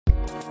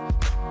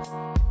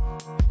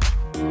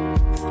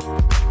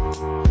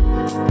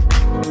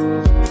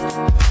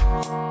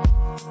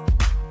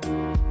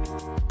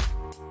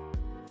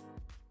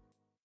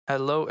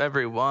Hello,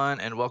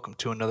 everyone, and welcome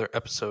to another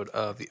episode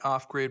of the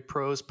Off Grid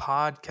Pros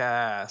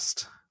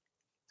podcast.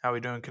 How are we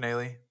doing,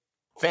 Canely?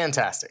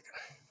 Fantastic.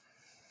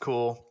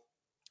 Cool.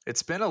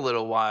 It's been a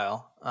little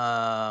while.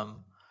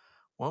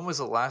 When was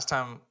the last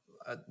time?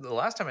 The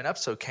last time an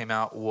episode came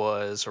out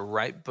was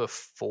right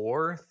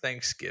before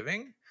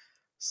Thanksgiving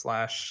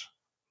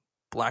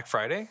 / Black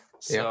Friday.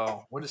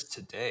 So What is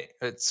today?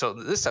 So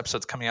this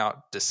episode's coming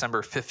out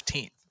December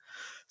 15th.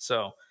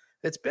 So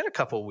it's been a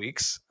couple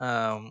weeks.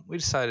 We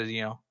decided,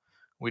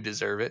 we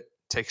deserve it.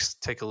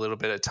 Take a little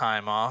bit of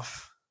time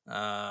off, /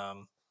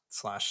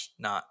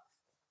 not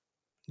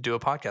do a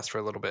podcast for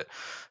a little bit.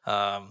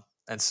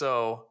 And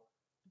so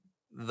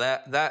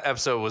that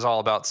episode was all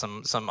about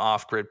some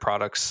off-grid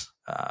products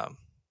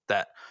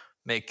that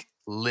make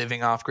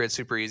living off-grid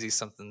super easy,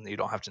 something that you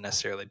don't have to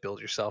necessarily build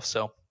yourself.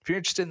 So if you're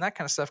interested in that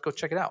kind of stuff, go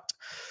check it out.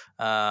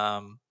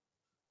 And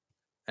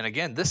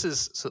again, this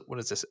is, what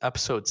is this,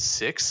 episode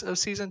 6 of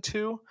season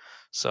 2?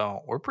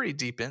 So we're pretty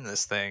deep in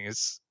this thing.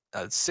 It's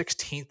a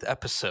 16th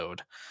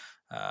episode.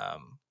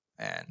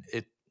 And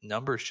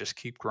numbers just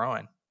keep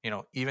growing.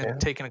 Even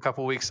taking a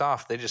couple weeks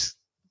off, they just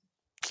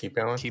keep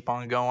going, keep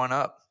on going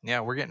up.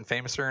 Yeah, we're getting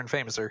famouser and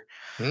famouser.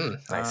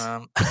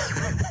 Nice.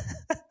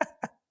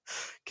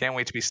 Can't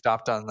wait to be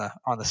stopped on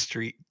the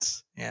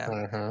streets. Yeah.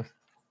 Mm-hmm.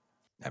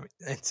 I mean,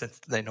 since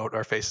they know what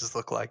our faces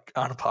look like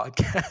on a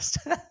podcast.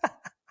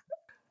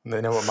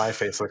 They know what my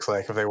face looks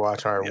like if they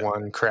watch our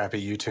one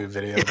crappy YouTube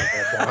video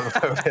that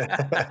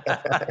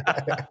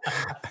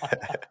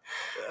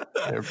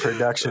downloaded. Their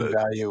production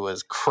value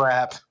was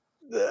crap.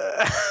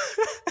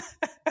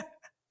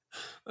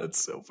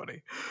 That's so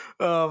funny.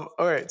 All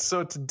right.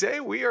 So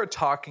today we are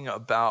talking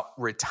about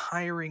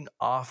retiring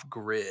off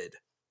grid.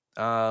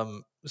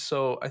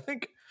 So I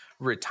think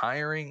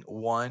retiring,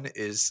 one,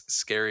 is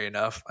scary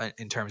enough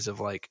in terms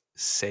of like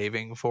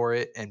saving for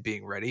it and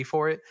being ready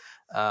for it.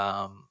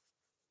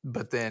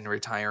 But then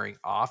retiring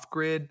off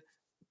grid,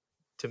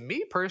 to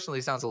me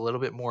personally, sounds a little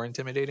bit more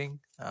intimidating.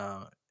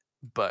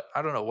 But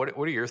I don't know. What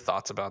are your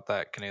thoughts about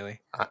that, Canely?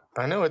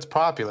 I know it's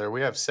popular.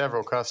 We have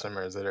several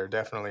customers that are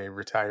definitely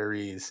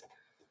retirees.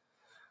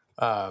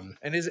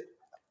 And is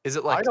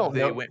it like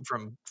they went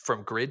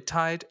from grid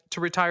tied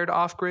to retired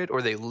off grid,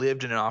 or they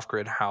lived in an off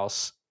grid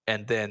house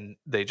and then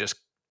they just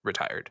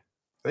retired?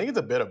 I think it's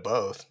a bit of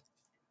both.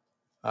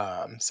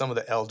 Some of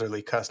the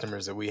elderly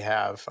customers that we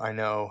have, I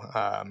know,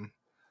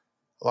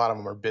 a lot of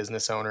them are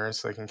business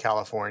owners, like in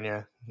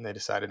California, and they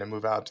decided to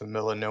move out to the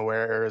middle of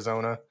nowhere,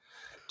 Arizona,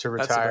 to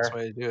retire. That's the best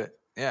way to do it.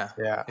 Yeah.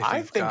 Yeah.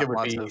 I think it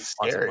would be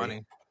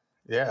scary.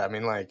 Yeah. I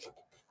mean, like,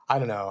 I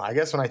don't know. I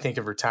guess when I think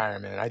of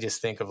retirement, I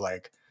just think of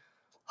like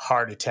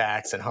heart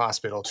attacks and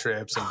hospital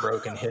trips and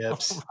broken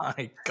hips. Oh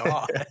my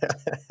God.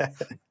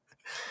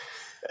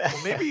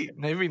 Well,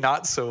 maybe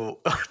not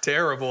so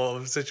terrible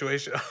of a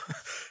situation.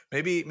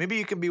 maybe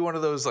you can be one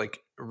of those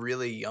like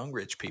really young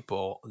rich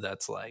people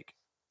that's like,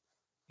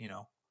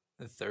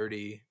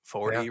 30,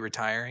 40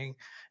 retiring,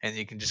 and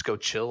you can just go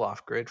chill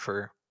off grid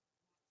for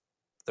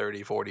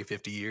 30, 40,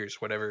 50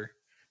 years, whatever,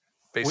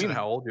 based on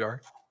how old you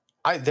are.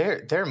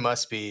 There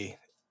must be,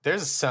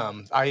 there's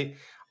some, I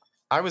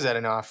was at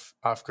an off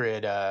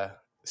grid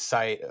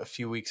site a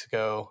few weeks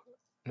ago,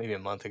 maybe a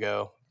month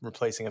ago,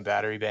 replacing a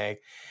battery bank.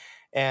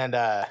 And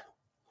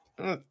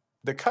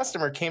the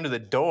customer came to the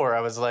door.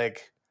 I was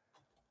like,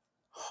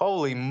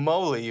 holy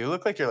moly, you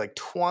look like you're like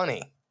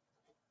 20.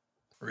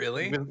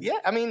 Really? Yeah.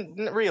 I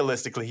mean,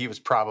 realistically, he was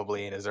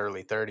probably in his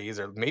early 30s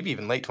or maybe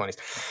even late 20s.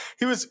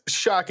 He was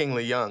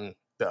shockingly young,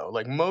 though.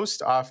 Like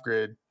most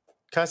off-grid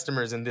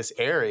customers in this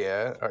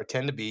area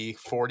tend to be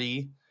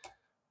 40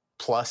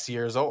 plus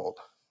years old.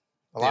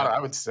 I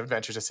would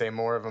venture to say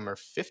more of them are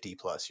 50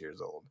 plus years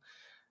old.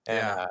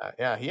 And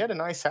he had a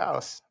nice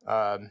house.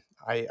 I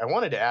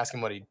wanted to ask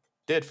him what he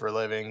did for a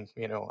living.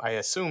 I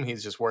assume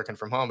he's just working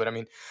from home, but I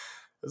mean,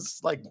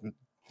 it's like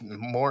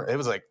it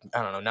was like,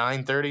 I don't know,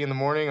 9:30 in the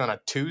morning on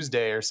a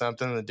Tuesday or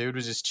something. The dude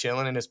was just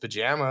chilling in his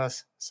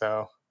pajamas.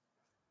 So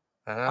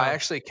I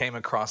actually came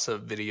across a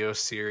video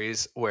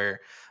series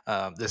where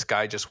this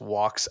guy just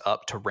walks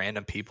up to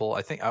random people.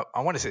 I think I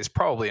want to say it's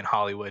probably in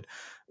Hollywood,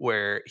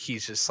 where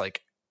he's just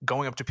like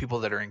going up to people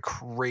that are in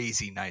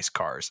crazy nice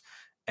cars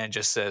and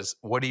just says,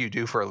 "What do you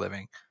do for a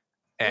living?"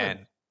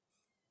 And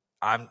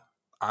I'm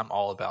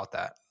all about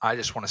that. I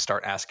just want to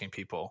start asking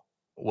people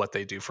what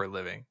they do for a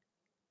living,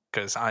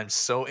 because I'm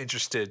so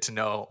interested to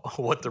know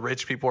what the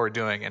rich people are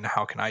doing and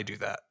how can I do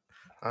that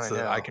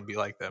that I can be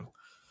like them.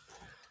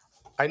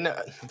 I know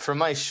from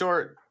my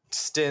short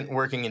stint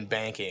working in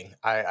banking,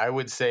 I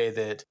would say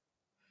that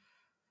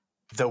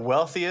the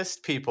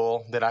wealthiest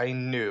people that I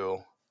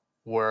knew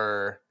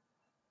were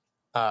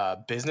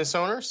business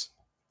owners,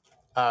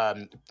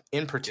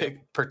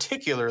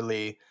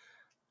 particularly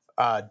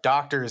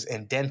doctors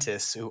and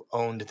dentists who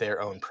owned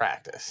their own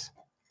practice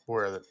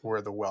were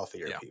the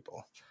wealthier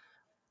people.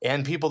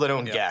 And people that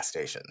own gas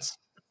stations.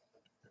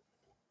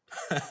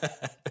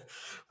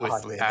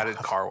 With added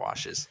car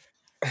washes.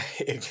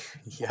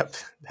 Yep.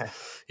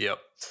 Yep.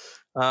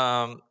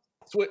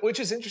 Which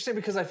is interesting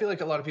because I feel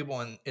like a lot of people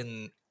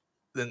in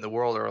the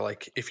world are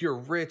like, if you're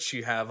rich,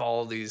 you have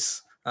all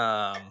these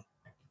like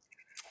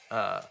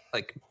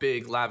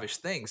big lavish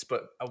things.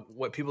 But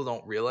what people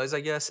don't realize,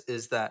 I guess,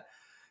 is that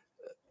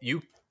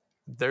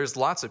there's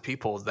lots of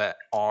people that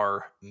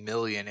are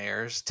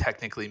millionaires,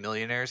 technically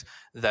millionaires,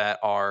 that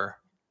are,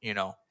 you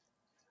know,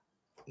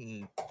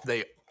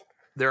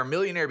 they're a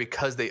millionaire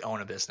because they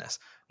own a business,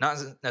 not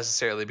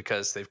necessarily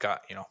because they've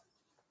got, you know,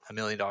 $1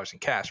 million in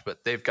cash,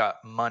 but they've got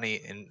money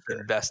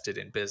invested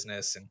in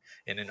business and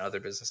in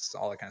other businesses,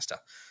 all that kind of stuff.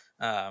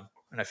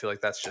 And I feel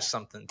like that's just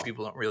something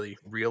people don't really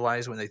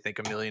realize when they think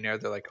a millionaire.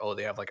 They're like, oh,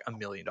 they have like $1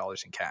 million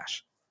in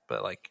cash,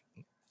 but like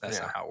that's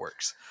not how it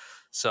works.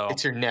 So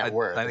it's your net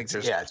worth. I think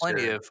there's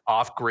plenty of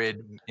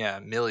off-grid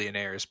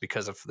millionaires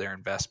because of their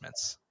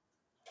investments.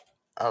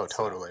 Oh,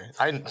 totally.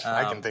 I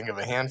can think of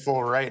a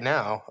handful right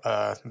now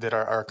that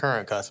are our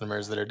current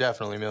customers that are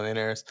definitely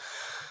millionaires.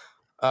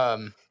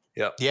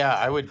 Yeah,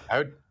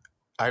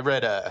 I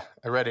read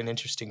an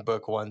interesting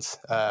book once.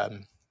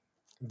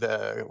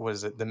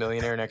 Was it The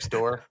Millionaire Next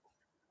Door?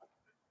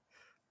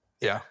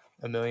 Yeah.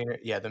 The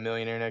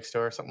Millionaire Next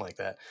Door, something like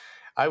that.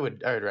 I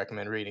would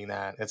recommend reading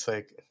that. It's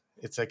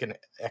like an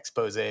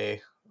expose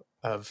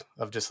of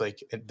just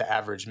like the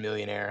average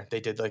millionaire. They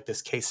did like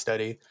this case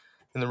study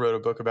and they wrote a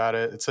book about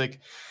it. It's like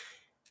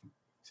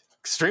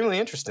extremely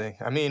interesting.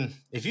 I mean,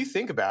 if you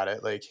think about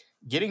it, like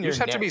getting you just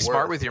have to be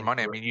smart with your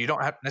money. I mean, you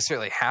don't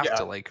necessarily have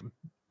to like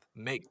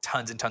make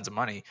tons and tons of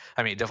money.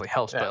 I mean, it definitely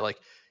helps, but like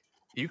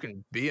you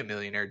can be a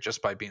millionaire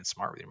just by being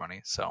smart with your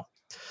money. So,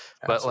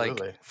 but like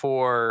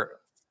for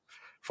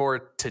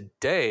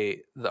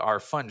today, our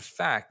fun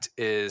fact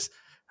is,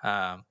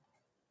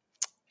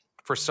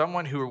 for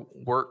someone who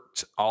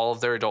worked all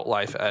of their adult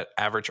life at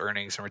average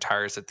earnings and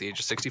retires at the age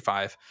of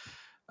 65,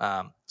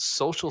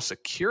 Social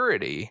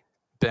Security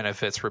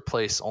benefits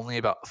replace only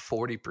about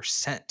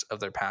 40% of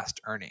their past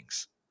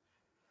earnings.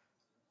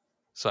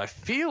 So I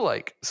feel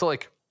like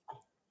Social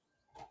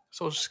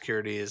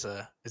Security is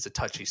a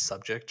touchy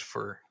subject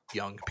for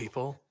young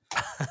people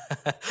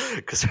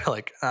because they're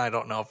like, I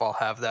don't know if I'll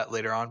have that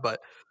later on,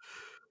 but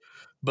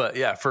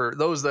yeah, for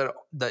those that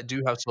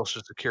do have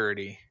Social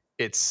Security,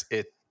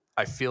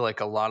 I feel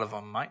like a lot of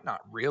them might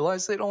not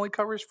realize it only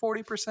covers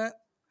 40%,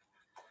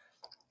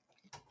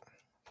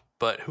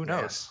 but who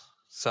knows?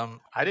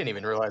 I didn't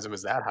even realize it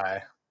was that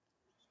high.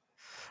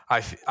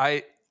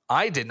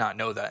 I did not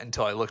know that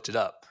until I looked it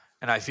up,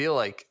 and I feel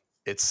like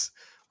it's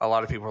a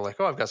lot of people are like,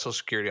 oh, I've got Social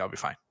Security, I'll be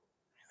fine.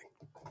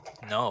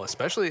 No,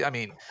 especially, I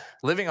mean,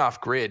 living off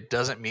grid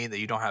doesn't mean that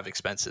you don't have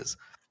expenses.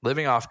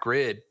 Living off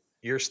grid,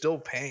 you're still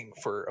paying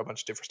for a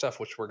bunch of different stuff,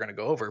 which we're going to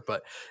go over,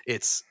 but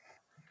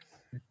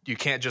you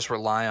can't just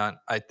rely on,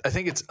 I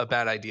think it's a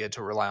bad idea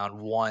to rely on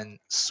one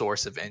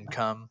source of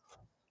income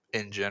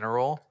in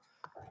general.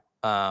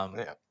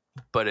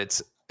 But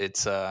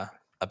it's a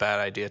bad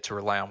idea to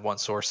rely on one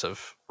source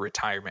of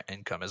retirement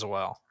income as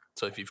well.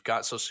 So if you've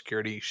got Social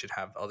Security, you should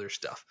have other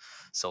stuff.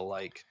 So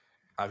like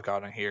I've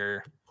got in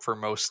here for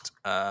most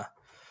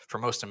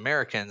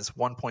Americans,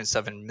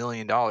 $1.7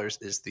 million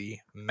is the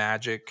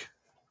magic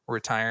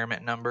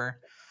retirement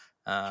number.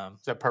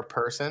 Is that per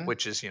person?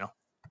 Which is,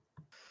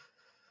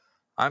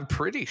 I'm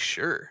pretty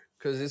sure,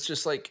 because it's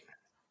just like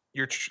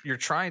you're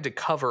trying to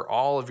cover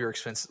all of your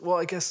expenses. Well,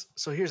 I guess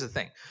so. Here's the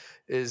thing: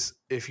 is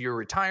if you're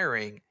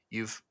retiring,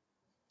 you've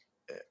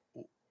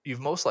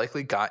most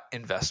likely got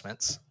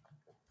investments.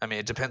 I mean,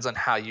 it depends on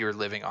how you're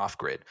living off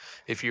grid.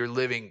 If you're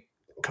living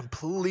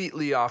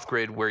completely off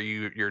grid, where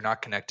you're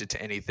not connected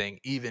to anything,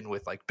 even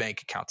with like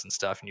bank accounts and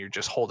stuff, and you're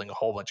just holding a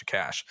whole bunch of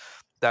cash,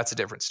 that's a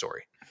different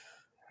story.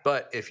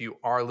 But if you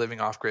are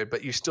living off grid,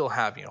 but you still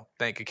have,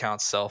 bank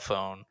accounts, cell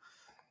phone,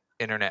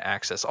 internet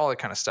access, all that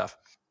kind of stuff,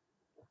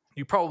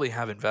 you probably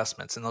have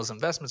investments, and those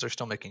investments are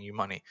still making you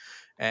money.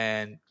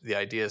 And the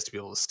idea is to be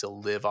able to still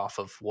live off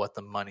of what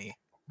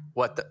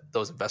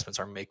those investments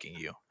are making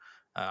you.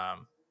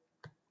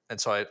 And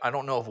so I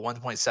don't know if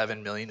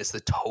 1.7 million is the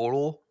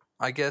total,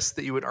 I guess,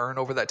 that you would earn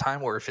over that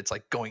time, or if it's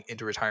like going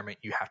into retirement,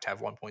 you have to have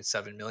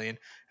 1.7 million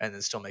and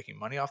then still making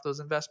money off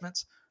those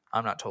investments.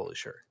 I'm not totally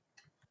sure.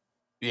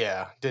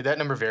 Yeah, that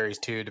number varies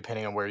too,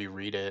 depending on where you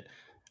read it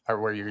or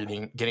where you're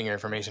getting your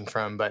information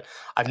from. But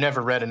I've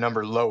never read a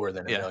number lower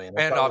than a million.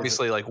 And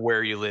obviously, like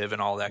where you live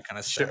and all that kind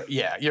of stuff. Sure,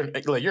 yeah,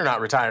 you're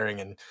not retiring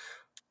in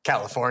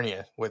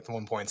California with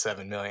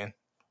 1.7 million.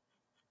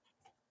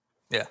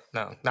 Yeah,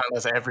 no, not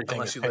unless everything.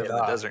 Unless you live in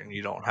the desert and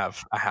you don't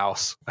have a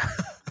house.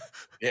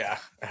 Yeah.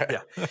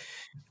 Yeah.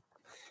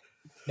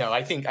 No,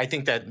 I think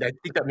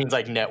that means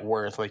like net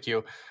worth. Like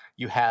you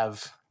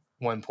have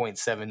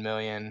 1.7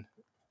 million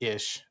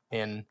ish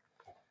in,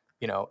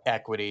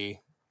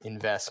 equity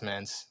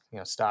investments,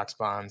 stocks,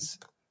 bonds,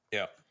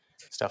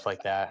 stuff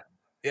like that.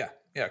 Yeah,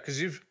 because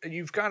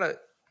you've got to.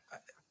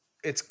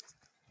 It's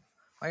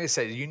like I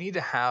said, you need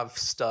to have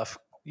stuff.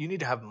 You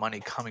need to have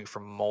money coming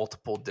from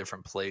multiple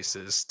different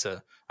places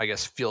to, I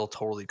guess, feel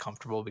totally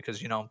comfortable,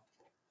 because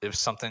if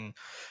something,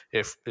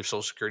 if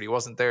Social Security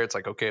wasn't there, it's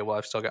like, okay, well,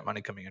 I've still got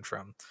money coming in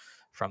from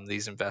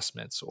these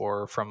investments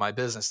or from my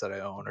business that I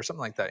own or something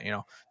like that,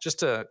 just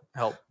to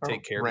help take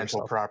Or care of rental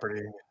yourself.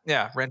 property.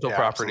 Yeah, rental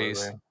Yeah, absolutely.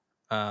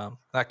 properties,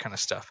 that kind of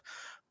stuff.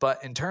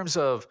 But in terms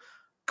of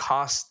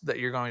costs that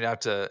you're going to have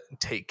to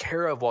take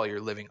care of while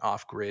you're living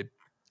off grid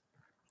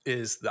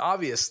is the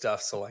obvious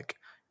stuff. So like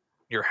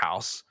your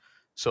house.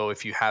 So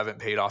if you haven't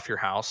paid off your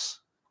house,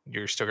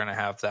 you're still going to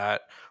have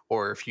that.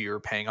 Or if you're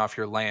paying off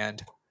your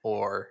land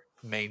or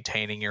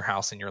maintaining your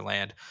house and your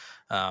land,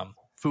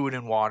 food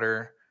and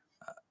water,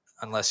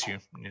 unless you're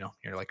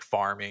like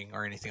farming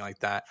or anything like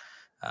that.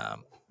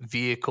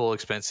 Vehicle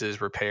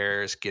expenses,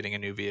 repairs, getting a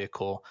new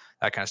vehicle,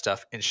 that kind of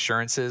stuff.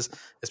 Insurances,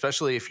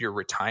 especially if you're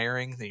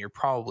retiring, then you're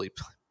probably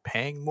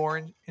paying more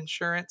in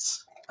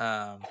insurance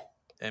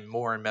and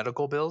more in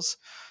medical bills.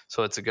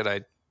 So it's a good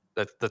idea.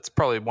 That's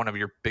probably one of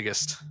your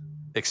biggest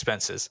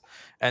expenses.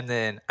 And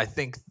then I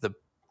think the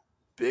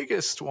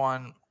biggest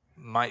one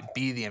might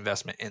be the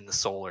investment in the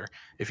solar.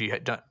 If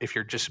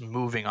you're just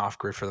moving off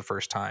grid for the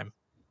first time,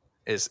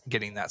 is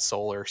getting that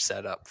solar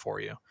set up for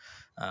you.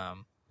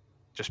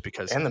 Just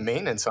because, And the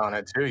maintenance on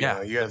it too.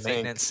 yeah, You got the to think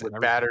maintenance and with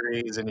everything.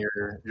 batteries and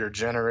your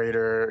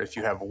generator. If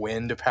you have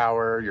wind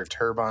power, your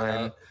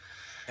turbine,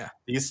 Yeah.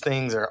 these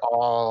things are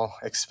all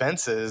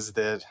expenses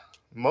that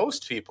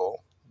most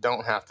people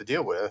don't have to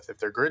deal with if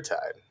they're grid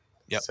tied.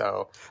 Yep.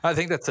 So I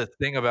think that's the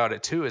thing about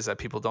it too, is that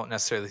people don't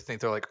necessarily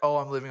think, they're like, oh,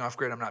 I'm living off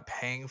grid, I'm not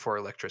paying for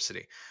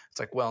electricity. It's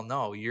like, well,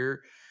 no,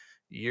 you're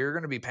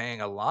going to be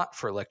paying a lot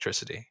for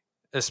electricity,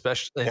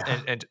 especially,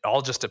 yeah, and it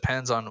all just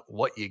depends on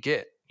what you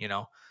get,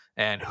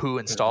 and who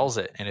installs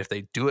it, and if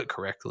they do it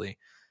correctly.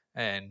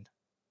 And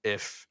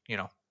if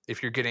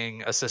if you're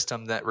getting a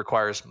system that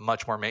requires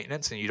much more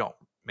maintenance and you don't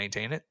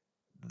maintain it,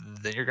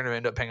 then you're going to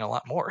end up paying a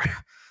lot more.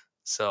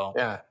 So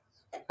yeah.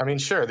 I mean,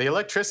 sure, the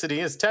electricity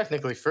is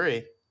technically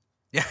free.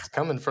 yeah. It's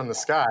coming from the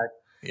sky.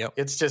 Yep.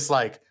 It's just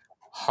like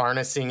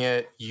harnessing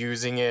it,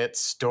 using it,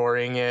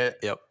 storing it.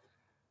 Yep.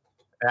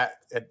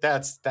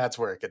 That's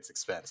where it gets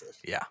expensive.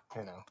 Yeah.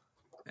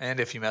 And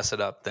if you mess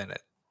it up, then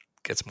it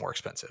gets more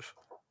expensive.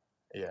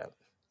 Yeah.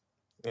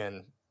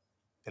 And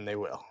they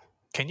will.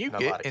 Can you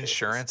get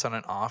insurance on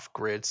an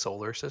off-grid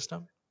solar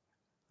system?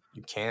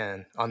 You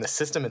can. On the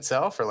system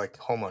itself, or like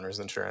homeowners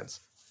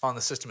insurance? On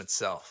the system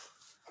itself.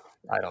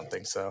 I don't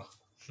think so.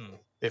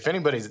 If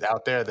anybody's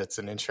out there that's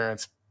an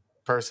insurance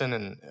person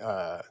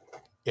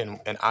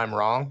and I'm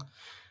wrong,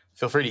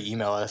 feel free to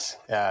email us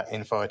at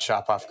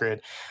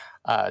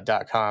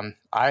info@shopoffgrid.com.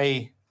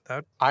 I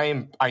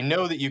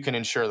know that you can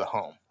insure the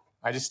home.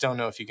 I just don't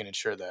know if you can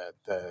insure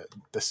the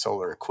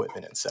solar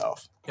equipment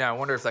itself. Yeah, I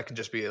wonder if that can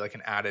just be like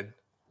an added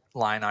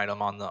line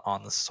item on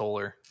the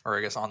solar, or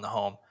I guess on the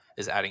home,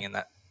 is adding in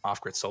that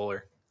off-grid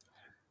solar.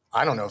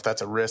 I don't know if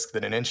that's a risk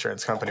that an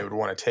insurance company would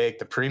want to take.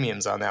 The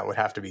premiums on that would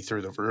have to be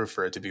through the roof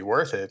for it to be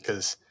worth it,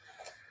 because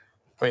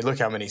I mean, look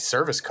how many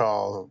service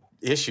call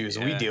issues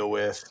we deal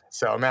with.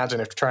 So imagine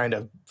if trying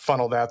to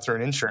funnel that through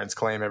an insurance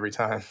claim every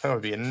time. That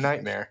would be a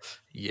nightmare.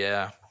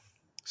 Yeah.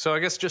 So I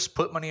guess just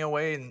put money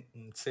away and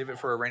save it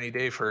for a rainy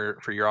day for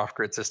your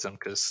off-grid system,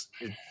 because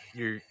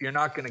you're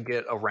not going to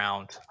get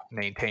around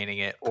maintaining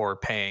it or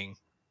paying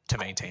to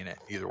maintain it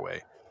either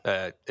way.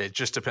 It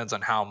just depends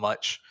on how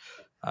much.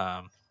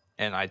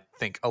 And I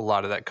think a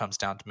lot of that comes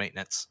down to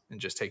maintenance and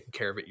just taking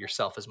care of it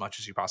yourself as much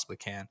as you possibly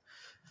can.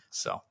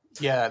 So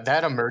yeah,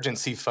 that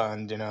emergency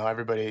fund,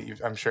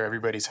 I'm sure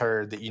everybody's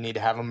heard that you need to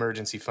have an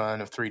emergency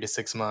fund of 3 to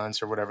 6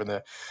 months or whatever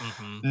the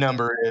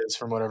number is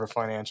from whatever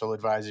financial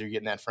advisor you're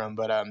getting that from.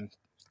 But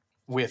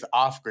with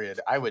off grid,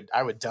 I would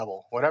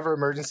double whatever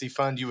emergency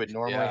fund you would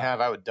normally have.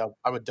 I would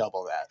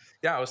double that.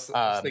 Yeah, I was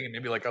thinking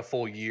maybe like a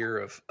full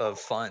year of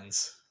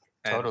funds.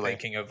 And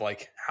thinking of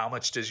like, how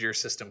much does your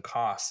system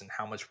cost and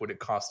how much would it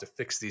cost to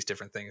fix these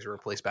different things or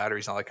replace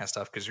batteries and all that kind of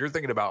stuff? Because you're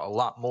thinking about a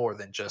lot more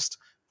than just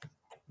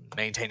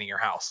maintaining your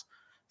house.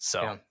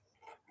 So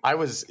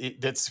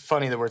it's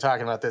funny that we're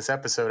talking about this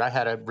episode. I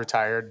had a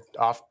retired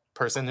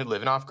person who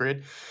living off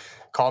grid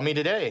call me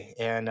today,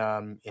 and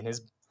in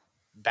his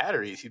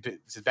batteries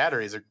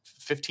are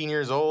 15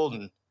 years old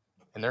and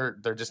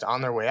they're just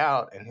on their way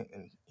out.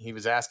 And he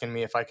was asking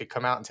me if I could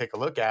come out and take a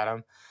look at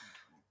them.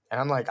 And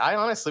I'm like, I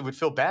honestly would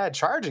feel bad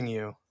charging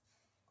you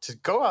to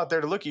go out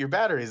there to look at your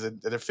batteries.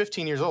 They're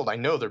 15 years old. I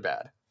know they're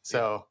bad.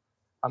 So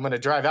I'm going to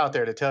drive out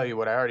there to tell you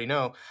what I already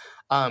know.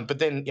 But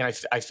then,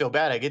 I feel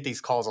bad. I get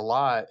these calls a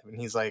lot. And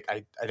he's like,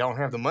 I don't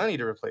have the money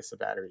to replace the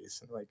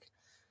batteries.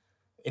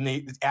 And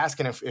they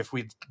asking if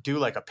we do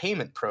like a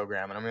payment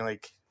program. And I'm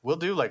like, we'll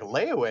do like a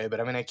layaway.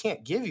 But I mean, I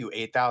can't give you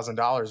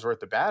 $8,000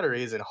 worth of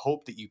batteries and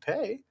hope that you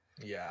pay.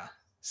 Yeah.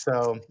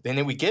 So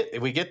then we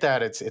get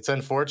that it's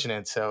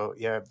unfortunate. So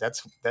yeah,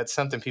 that's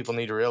something people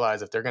need to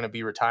realize if they're going to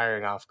be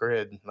retiring off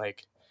grid.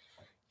 Like,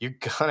 you're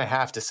gonna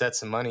have to set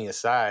some money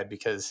aside,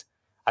 because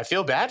I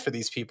feel bad for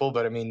these people,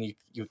 but I mean,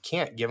 you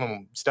can't give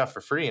them stuff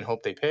for free and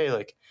hope they pay.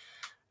 Like,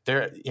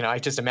 they're I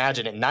just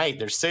imagine at night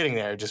they're sitting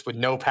there just with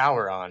no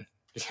power on.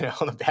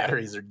 The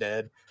batteries are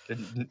dead.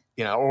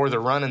 Or they're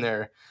running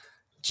their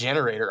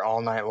generator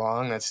all night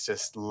long that's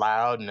just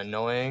loud and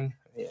annoying.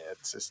 Yeah,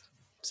 it's just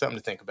something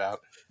to think about.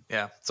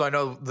 Yeah. So I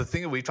know the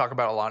thing that we talk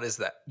about a lot is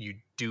that you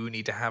do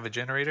need to have a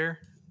generator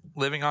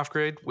living off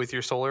grid with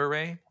your solar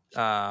array.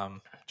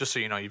 Just so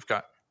you know, you've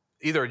got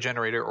either a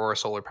generator or a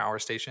solar power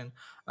station,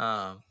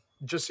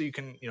 just so you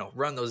can,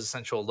 run those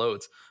essential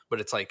loads. But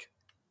it's like,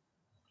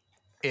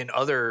 in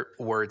other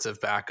words of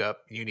backup,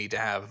 you need to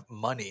have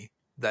money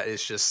that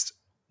is just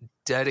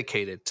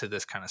dedicated to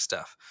this kind of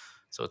stuff.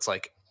 So it's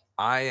like,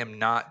 I am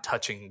not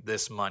touching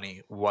this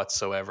money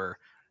whatsoever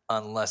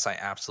unless I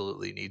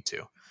absolutely need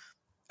to.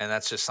 And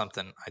that's just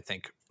something I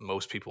think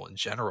most people in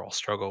general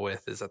struggle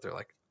with, is that they're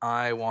like,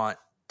 I want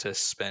to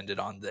spend it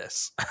on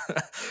this.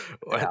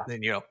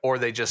 Yeah. Or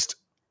they just,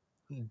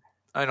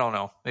 I don't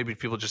know, maybe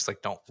people just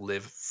like don't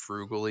live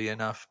frugally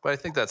enough. But I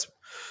think that's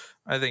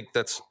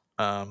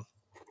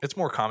it's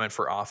more common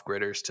for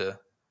off-gridders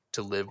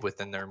to live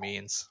within their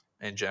means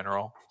in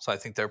general. So I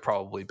think they're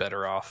probably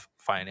better off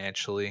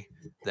financially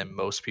than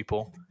most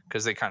people,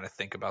 because they kind of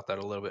think about that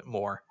a little bit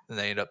more, and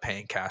they end up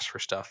paying cash for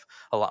stuff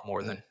a lot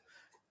more than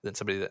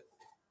somebody that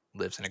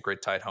lives in a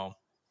grid-tied home.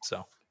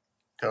 So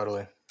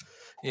Totally.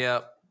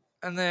 yeah.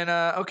 And then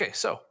okay,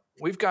 so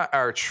we've got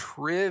our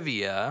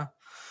trivia.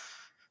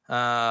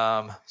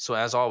 So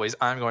as always,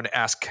 I'm going to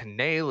ask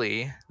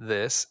Canely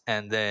this,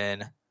 and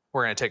then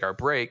we're going to take our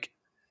break,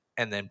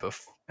 and then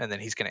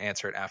he's going to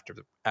answer it after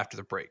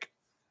the break.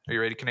 Are you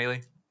ready,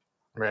 Canely?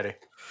 Ready.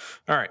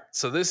 All right.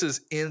 So this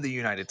is in the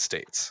United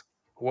States.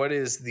 What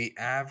is the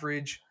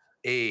average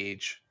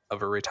age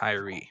of a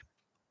retiree?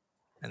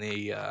 And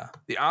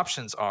the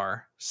options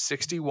are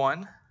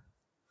 61,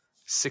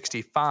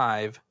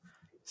 65,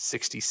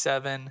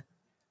 67,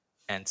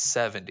 and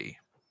 70.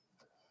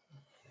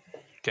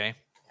 Okay.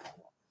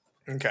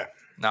 Okay.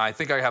 Now, I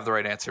think I have the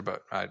right answer,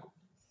 but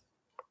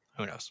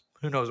who knows?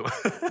 Who knows?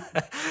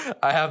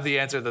 I have the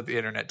answer that the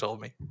internet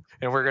told me,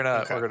 and we're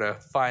gonna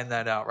find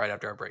that out right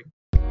after our break.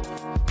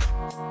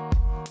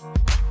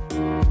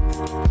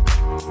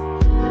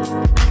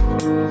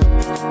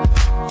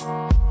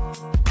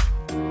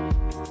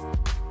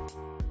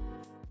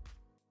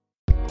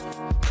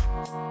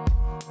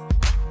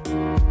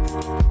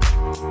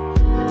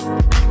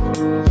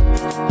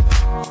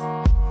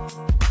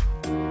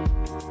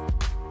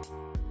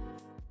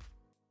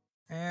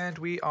 And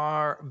we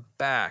are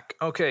back.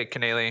 Okay,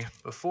 Canely,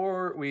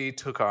 before we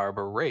took our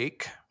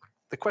break,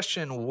 the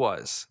question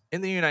was,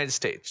 in the United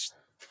States,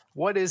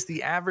 what is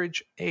the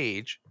average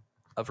age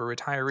of a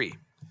retiree?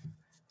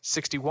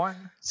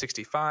 61,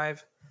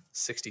 65,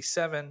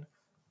 67,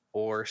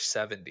 or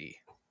 70?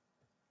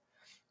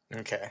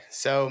 Okay.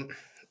 So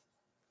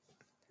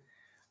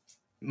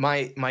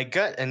my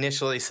gut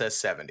initially says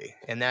 70,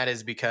 and that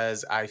is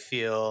because I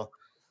feel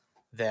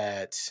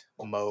that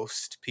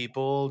most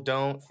people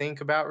don't think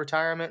about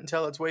retirement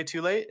until it's way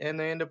too late, and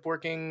they end up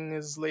working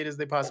as late as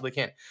they possibly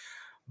can.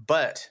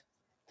 But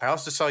I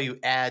also saw you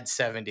add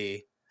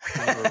 70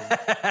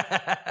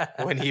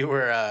 when you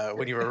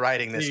were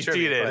writing this You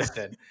trivia cheated.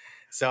 question.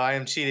 So I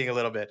am cheating a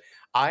little bit.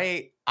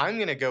 I'm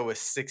gonna go with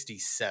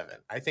 67.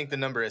 I think the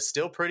number is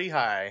still pretty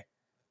high,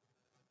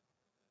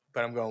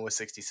 but I'm going with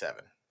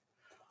 67.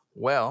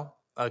 Well,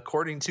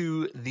 according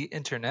to the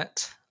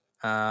internet,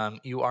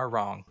 you are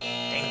wrong.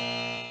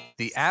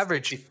 The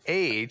average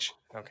age,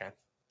 Okay.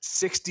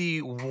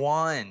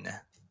 61.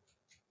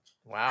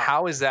 Wow.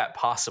 How is that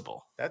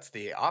possible? That's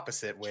the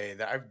opposite way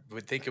that I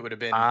would think it would have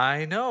been.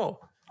 I know.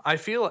 I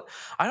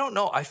don't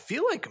know. I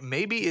feel like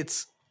maybe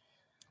it's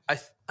I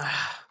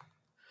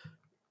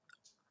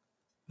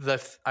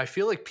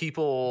feel like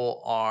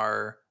people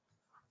are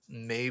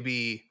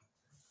maybe,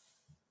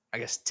 I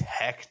guess,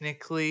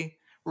 technically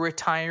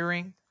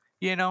retiring,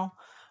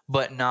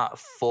 but not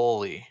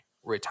fully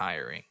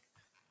retiring.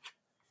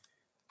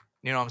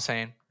 You know what I'm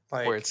saying?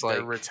 Like, where it's they're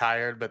like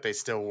retired, but they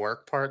still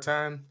work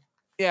part-time.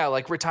 Yeah,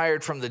 like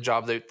retired from the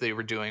job that they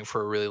were doing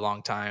for a really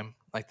long time,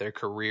 like their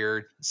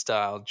career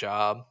style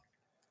job,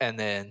 and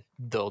then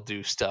they'll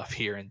do stuff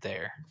here and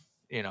there.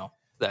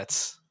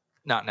 That's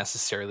not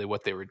necessarily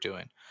what they were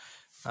doing,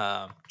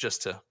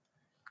 just to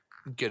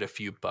get a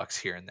few bucks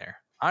here and there.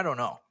 I don't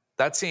know.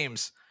 That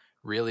seems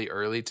really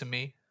early to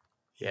me.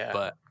 Yeah,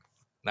 but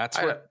that's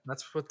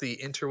what the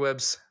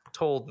interwebs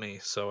told me.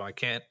 So I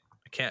can't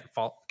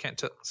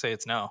say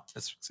it's no.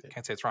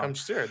 Can't say it's wrong. I'm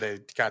sure they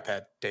got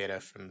that data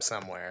from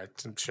somewhere.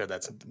 I'm sure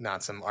that's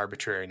not some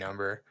arbitrary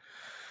number.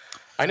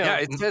 I know. Yeah,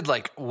 it said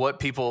like what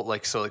people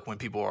like. So like when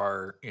people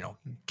are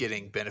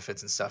getting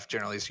benefits and stuff,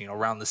 generally is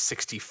around the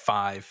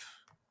 65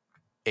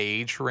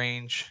 age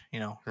range.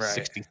 Right.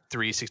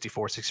 63,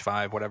 64,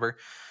 65, whatever.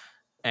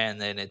 And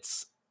then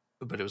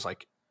but it was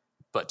like,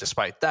 but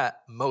despite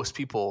that, most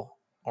people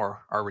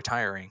are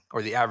retiring,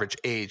 or the average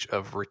age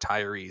of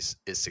retirees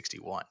is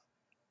 61.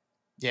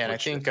 Yeah, and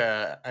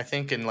I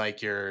think in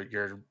like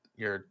your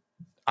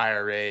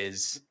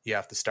IRAs, you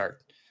have to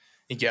start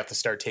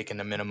taking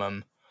the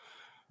minimum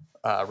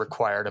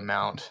required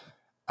amount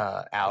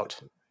out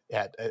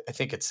at, I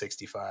think it's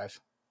 65.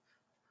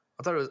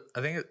 I thought it was.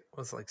 I think it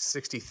was like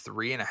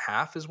 63 and a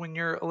half is when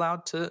you're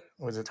allowed to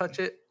Was it touch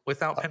it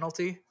without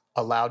penalty.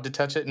 allowed to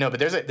touch it? No, but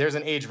there's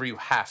an age where you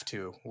have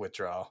to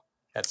withdraw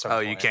at some Oh,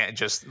 point. you can't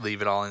just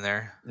leave it all in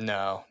there.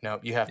 No,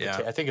 you have to.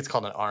 Yeah. I think it's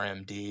called an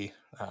RMD,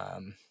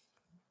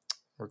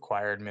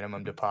 required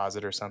minimum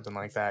deposit or something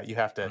like that. You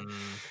have to.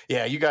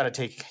 Yeah, you got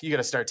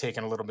to start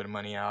taking a little bit of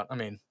money out. I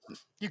mean,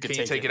 you could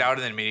Can you take it out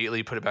and then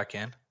immediately put it back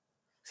in?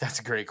 That's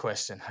a great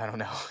question. I don't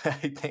know. I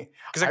think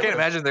Because I can't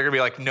imagine they're gonna be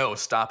like, no,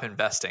 stop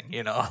investing.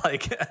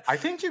 Like I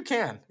think you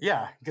can.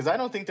 Yeah, because I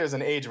don't think there's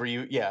an age where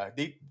you. Yeah,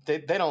 they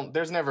don't.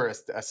 There's never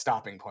a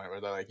stopping point where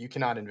they're like, you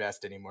cannot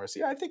invest anymore. So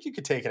yeah, I think you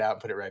could take it out and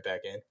put it right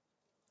back in.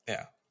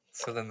 Yeah.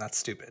 So then that's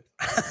stupid.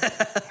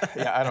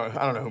 Yeah, I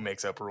don't know who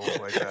makes up rules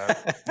like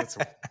that.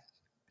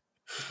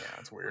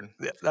 It's weird.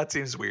 Yeah, that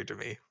seems weird to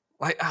me.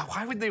 Like,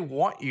 why would they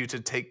want you to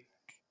take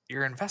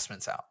your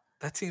investments out?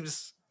 That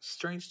seems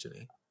strange to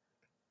me.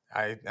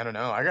 I don't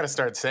know. I've got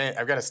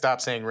to stop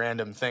saying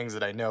random things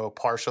that I know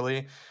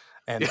partially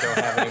and don't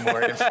have any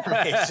more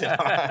information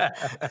on.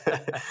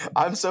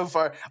 I'm so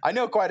far. I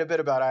know quite a bit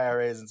about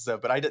IRAs and stuff,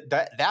 but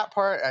that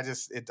part,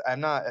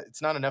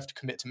 it's not enough to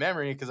commit to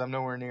memory because I'm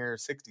nowhere near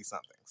 60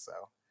 something. So,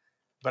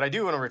 but I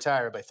do want to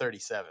retire by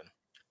 37.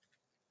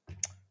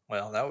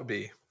 Well, that would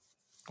be,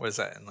 what is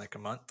that, in like a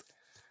month?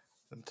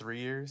 In 3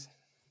 years.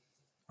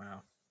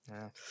 Wow.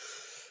 Yeah.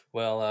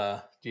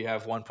 Well, do you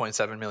have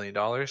 $1.7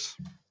 million?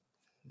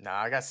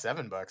 Nah, I got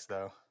 $7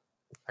 though.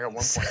 I got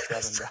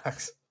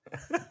 $1.7.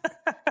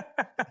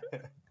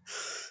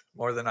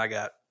 More than I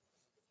got.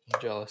 I'm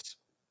jealous.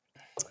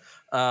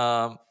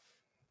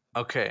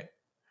 Okay.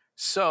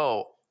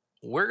 So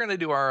we're gonna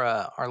do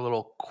our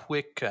little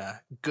quick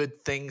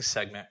good things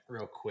segment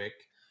real quick.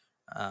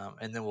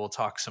 And then we'll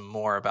talk some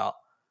more about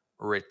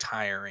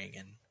retiring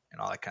and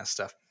all that kind of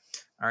stuff.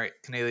 All right,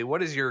 Kennelly,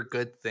 what is your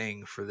good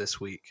thing for this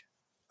week?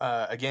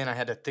 Again, I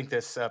had to think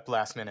this up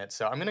last minute,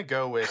 so I'm gonna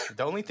go with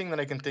the only thing that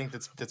I can think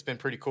that's been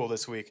pretty cool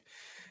this week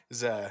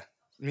is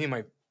me and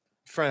my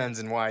friends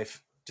and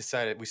wife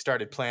we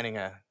started planning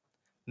a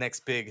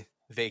next big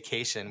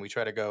vacation. We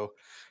try to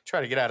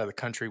get out of the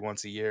country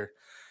once a year,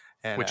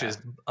 and, which is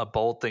a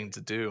bold thing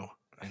to do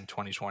in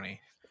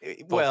 2020.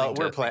 Well,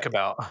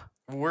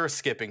 we're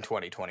skipping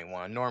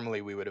 2021.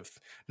 Normally we would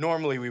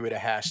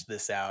have hashed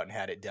this out and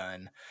had it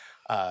done.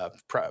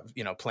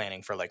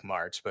 Planning for like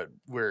March, but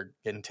we're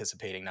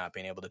anticipating not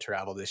being able to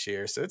travel this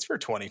year, so it's for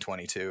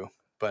 2022.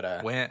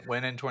 But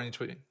when in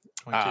 2022?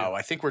 Oh,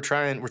 I think we're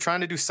trying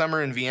to do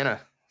summer in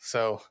Vienna.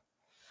 So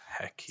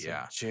heck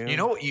yeah. June. You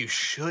know what you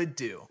should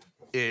do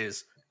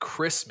is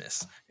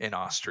Christmas in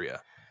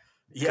Austria.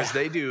 Because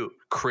they do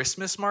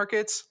Christmas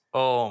markets.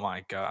 Oh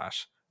my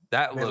gosh.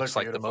 That looks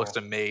like beautiful. The most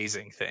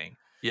amazing thing.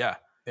 Yeah.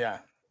 Yeah.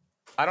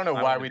 I don't know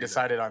why we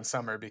decided on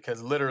summer,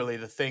 because literally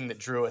the thing that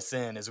drew us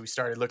in is we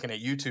started looking at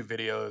YouTube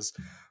videos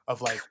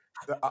of like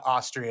the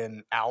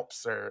Austrian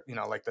Alps, or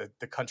like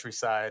the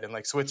countryside, and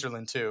like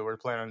Switzerland too. We're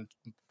planning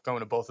on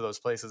going to both of those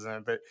places,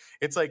 but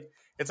it's like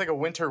a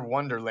winter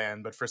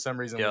wonderland. But for some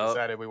reason, we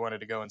decided we wanted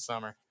to go in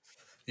summer.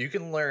 You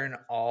can learn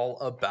all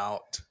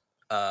about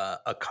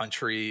a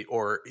country,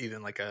 or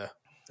even like a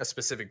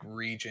specific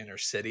region or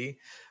city,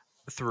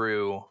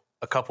 through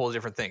a couple of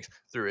different things.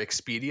 Through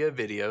Expedia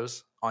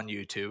videos on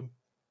YouTube.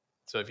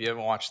 So if you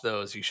haven't watched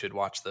those, you should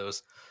watch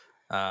those.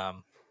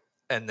 And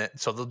then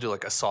so they'll do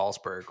like a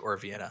Salzburg or a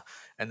Vienna.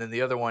 And then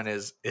the other one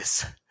is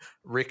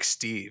Rick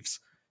Steves.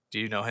 Do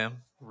you know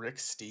him? Rick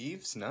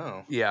Steves?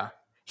 No. Yeah.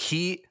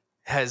 He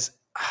has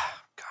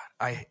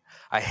God,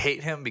 I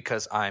hate him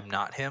because I'm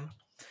not him.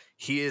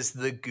 He is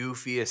the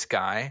goofiest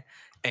guy,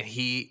 and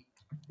he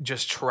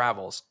just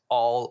travels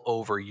all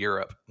over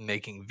Europe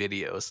making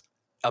videos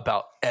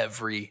about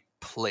every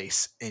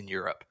place in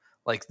Europe.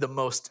 Like the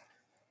most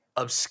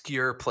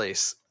obscure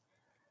place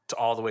to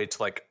all the way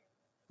to like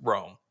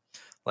Rome.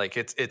 Like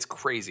it's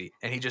crazy,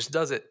 and he just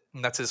does it,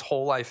 and that's his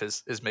whole life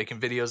is making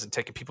videos and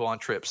taking people on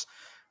trips.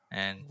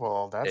 And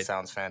that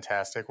sounds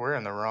fantastic. We're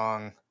in the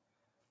wrong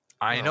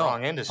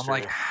industry. I'm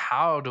like,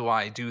 how do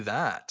I do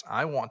that?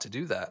 I want to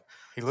do that.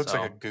 He looks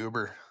like a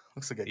goober.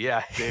 Looks like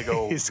a big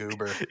old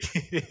goober.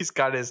 He's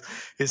got his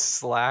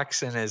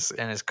slacks and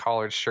his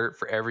collared shirt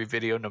for every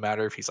video, no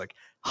matter if he's like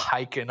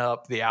hiking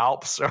up the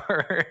Alps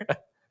or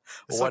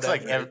This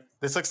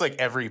looks like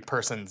every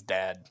person's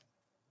dad.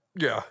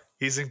 Yeah,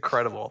 he's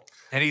incredible,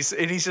 and he's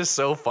just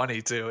so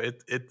funny too.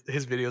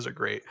 His videos are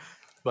great,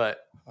 but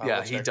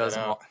he does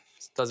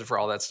it for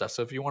all that stuff.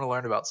 So if you want to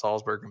learn about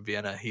Salzburg and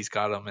Vienna, he's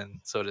got them, and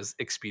so does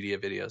Expedia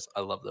videos.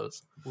 I love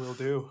those. Will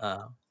do.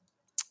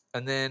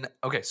 And then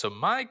so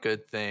my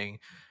good thing,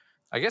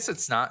 I guess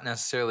it's not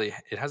necessarily,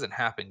 it hasn't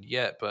happened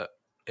yet, but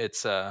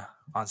it's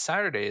on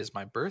Saturday is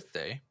my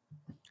birthday.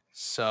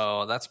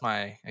 So that's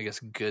my, I guess,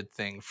 good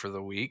thing for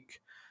the week.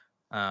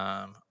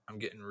 I'm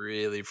getting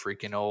really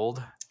freaking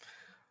old.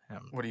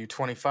 What are you,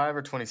 25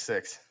 or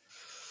 26?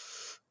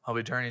 I'll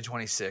be turning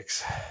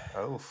 26.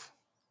 Oh.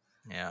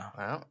 Yeah.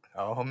 Well,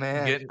 oh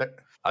man.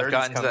 I've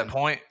gotten to that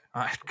point.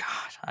 God,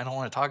 I don't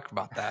want to talk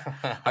about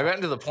that. I've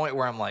gotten to the point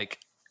where I'm like,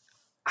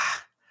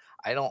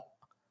 I don't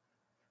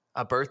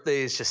a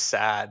birthday is just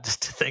sad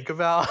to think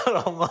about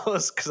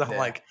almost, because I'm Yeah.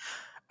 like,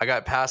 I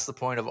got past the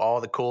point of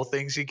all the cool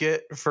things you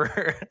get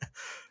for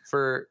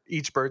for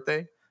each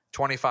birthday.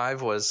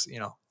 25 was,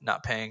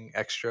 not paying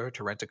extra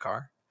to rent a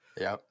car.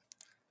 Yep.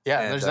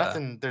 Yeah, and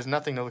And there's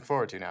nothing to look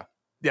forward to now.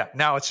 yeah,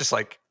 now it's just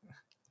like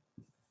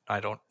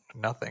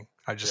nothing.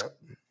 I just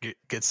Yep.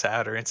 get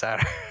sadder and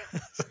sadder.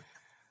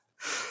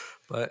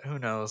 But who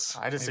knows?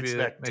 I just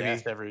expect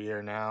death every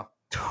year now.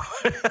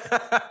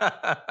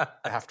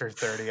 After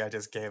 30, I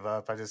just gave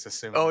up. I just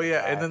assumed. Oh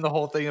yeah, and then the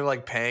whole thing of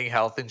like paying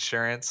health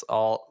insurance,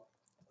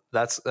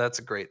 that's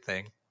a great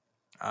thing.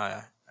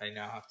 I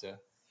now have to.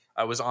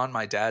 I was on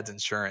my dad's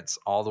insurance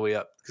all the way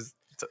up because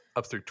it's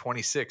up through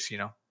 26.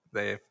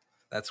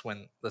 That's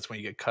when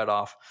you get cut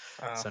off.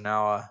 So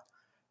now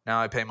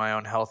I pay my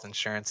own health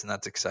insurance, and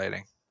that's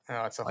exciting.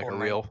 Oh, it's like a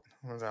real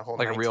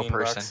person.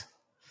 Bucks?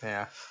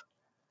 Yeah,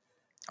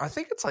 I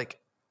think it's like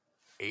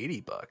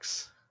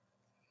 $80.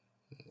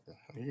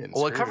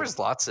 Well, it covers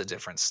lots of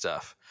different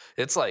stuff.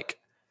 It's like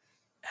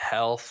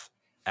health,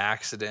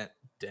 accident,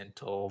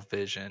 dental,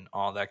 vision,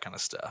 all that kind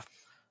of stuff.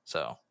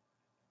 So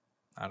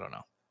I don't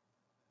know.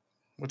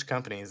 Which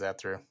company is that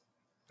through?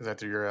 Is that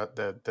through your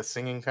the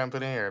singing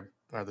company or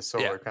the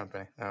solar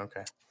company? Oh,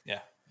 okay.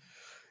 Yeah,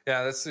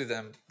 that's through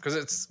them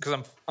because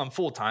I'm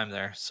full time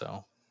there.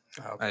 So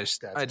I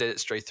did it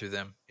straight through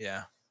them.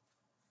 Yeah,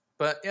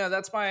 but yeah,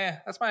 that's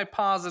my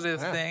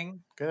positive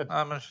thing. Good.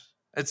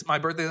 It's my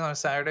birthday's on a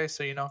Saturday,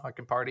 so I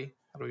can party.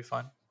 That'll be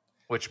fun.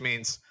 Which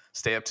means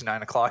stay up to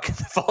 9 o'clock and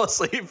then fall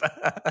asleep.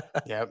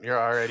 Yep, you're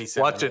already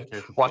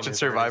watching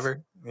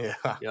Survivor. Yeah.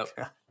 Yep.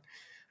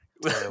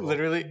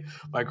 Literally,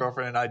 my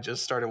girlfriend and I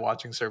just started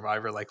watching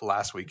Survivor like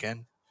last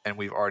weekend, and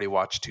we've already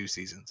watched 2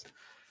 seasons.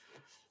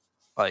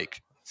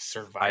 Like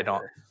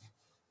Survivor.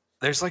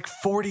 There's like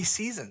 40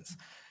 seasons.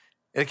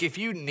 Like if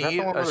you need the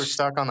one where they're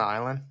stuck on the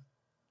island.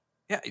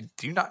 Yeah.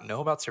 Do you not know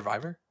about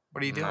Survivor?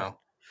 What are you doing? No.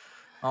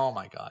 Oh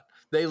my God.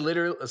 They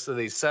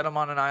they set them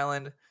on an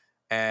island,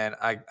 and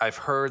I've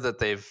heard that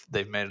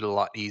they've made it a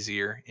lot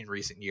easier in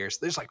recent years.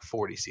 There's like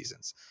 40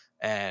 seasons,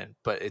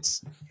 but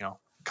it's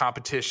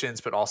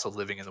competitions, but also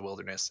living in the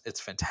wilderness.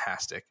 It's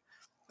fantastic.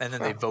 And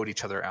then they vote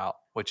each other out,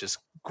 which is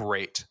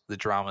great. The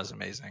drama is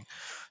amazing.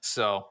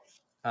 So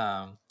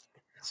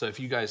if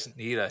you guys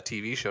need a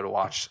TV show to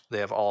watch, they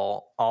have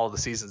all the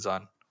seasons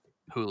on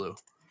Hulu.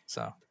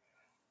 So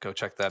go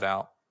check that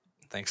out.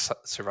 Thanks,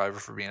 Survivor,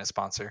 for being a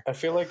sponsor. I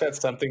feel like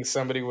that's something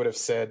somebody would have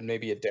said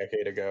maybe a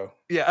decade ago.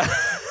 Yeah.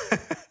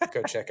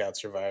 Go check out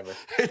Survivor.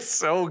 It's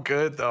so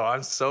good, though.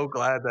 I'm so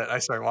glad that I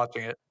started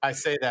watching it. I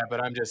say that, but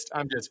I'm just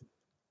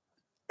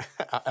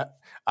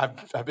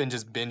I've been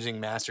just binging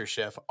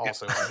MasterChef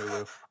also on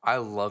Hulu. I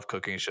love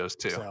cooking shows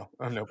too. So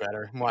I'm no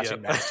better. I'm watching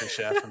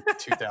MasterChef from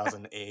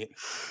 2008.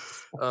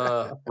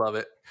 Love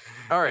it.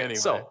 All right. Anyway.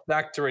 So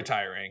back to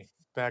retiring.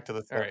 Back to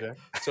the subject. Right.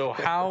 So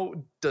how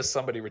does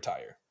somebody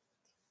retire?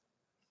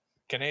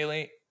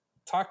 Kaneli,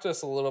 talk to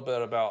us a little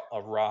bit about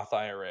a Roth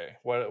IRA.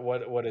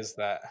 What is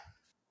that?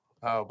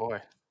 Oh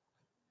boy,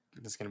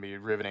 this is going to be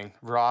riveting.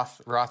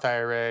 Roth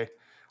IRA,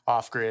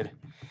 off grid.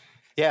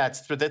 Yeah,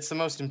 it's the best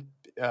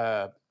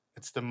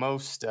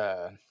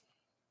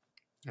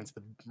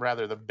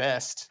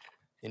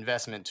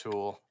investment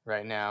tool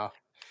right now,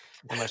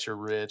 unless you're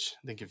rich.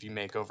 I think if you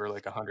make over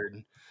like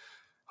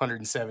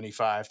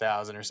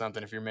 175,000 or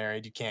something, if you're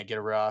married, you can't get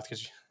a Roth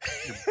because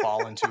you're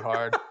balling too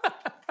hard.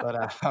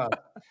 But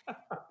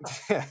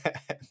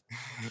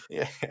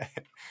yeah,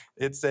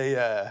 it's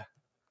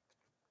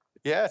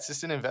it's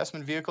just an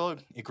investment vehicle.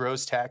 It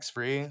grows tax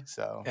free.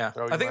 So yeah,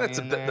 I think that's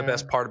the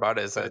best part about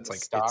it is that it's like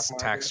it's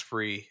tax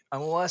free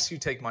unless you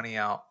take money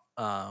out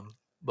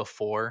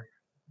before.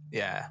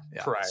 Yeah.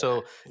 Prior.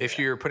 So if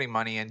you're putting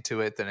money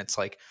into it, then it's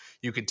like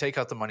you can take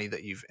out the money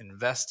that you've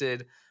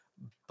invested,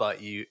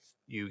 but you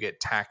get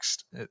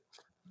taxed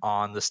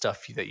on the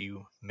stuff that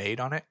you made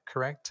on it.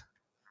 Correct?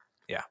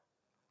 Yeah.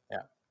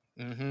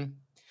 Mm-hmm.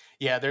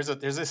 Yeah, there's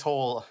this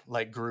whole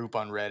like group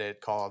on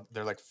Reddit called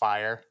they're like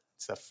FIRE.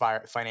 It's the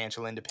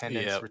Financial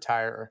Independence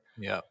Retire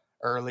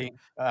Early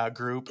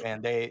group,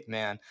 and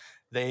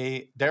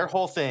their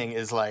whole thing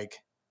is like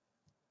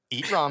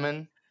eat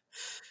ramen,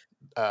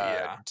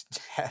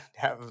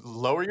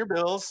 lower your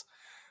bills,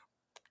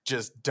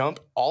 just dump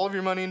all of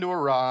your money into a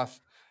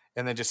Roth,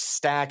 and then just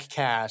stack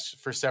cash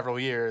for several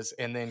years,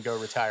 and then go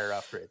retire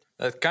off grid.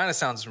 That kind of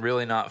sounds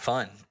really not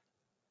fun.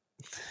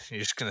 You're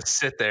just gonna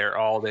sit there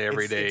all day,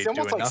 every day. It's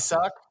almost doing like nothing.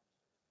 suck.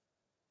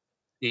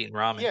 Eating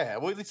ramen. Yeah,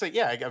 well, it's like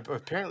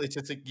apparently it's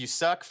just like you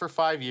suck for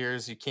 5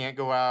 years. You can't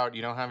go out.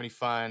 You don't have any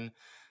fun.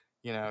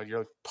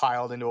 You're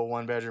piled into a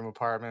 1-bedroom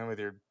apartment with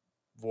your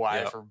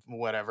wife or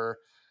whatever,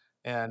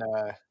 and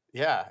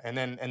and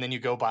then you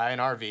go buy an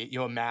RV.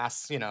 You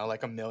amass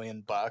like $1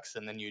 million,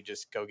 and then you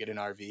just go get an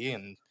RV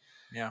and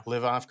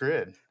live off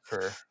grid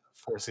for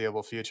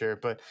foreseeable future.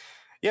 But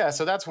yeah,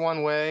 so that's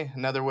one way.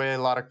 Another way a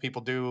lot of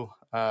people do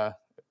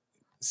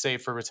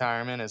save for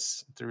retirement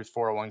is through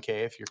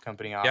 401k if your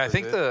company offers it. Yeah, I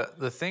think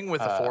the thing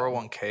with the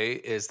 401k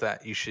is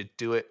that you should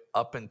do it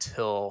up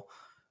until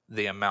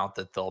the amount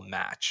that they'll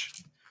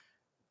match.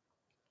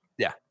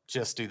 Yeah.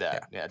 Just do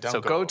that. Yeah. Don't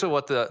So go go to over.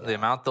 what the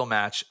amount they'll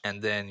match,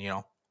 and then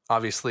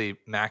obviously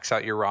max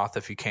out your Roth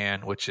if you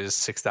can, which is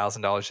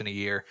 $6,000 in a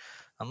year,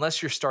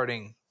 unless you're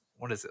starting.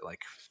 What is it,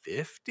 like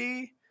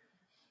 50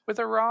 with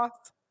a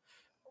Roth?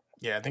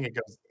 Yeah, I think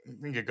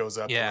it goes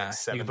up to Yeah,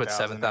 like you can put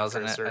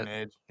 7,000 after 7,000 a certain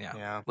age. yeah.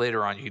 Yeah.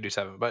 Later on, you can do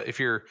 7. But if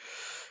you're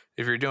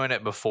doing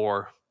it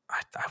before,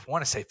 I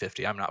want to say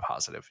 50. I'm not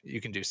positive.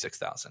 You can do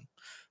 6,000.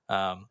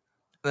 Then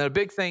a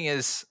big thing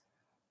is,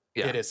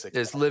 It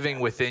is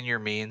living within your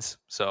means.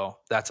 So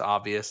that's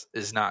obvious.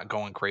 Is not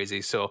going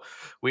crazy. So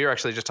we were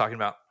actually just talking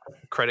about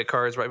credit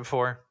cards right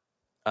before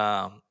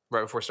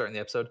starting the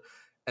episode,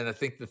 and I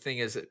think the thing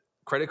is that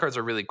credit cards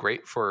are really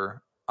great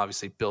for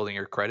obviously building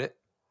your credit,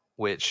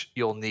 which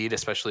you'll need,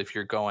 especially if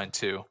you're going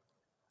to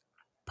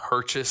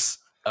purchase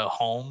a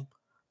home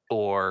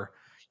or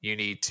you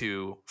need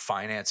to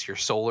finance your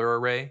solar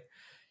array.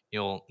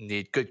 You'll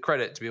need good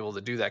credit to be able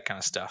to do that kind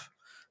of stuff.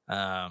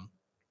 And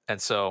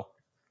so,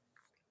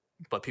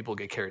 but people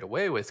get carried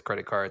away with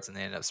credit cards and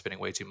they end up spending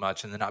way too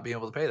much and then not being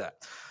able to pay that.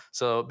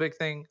 So big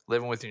thing,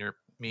 living within your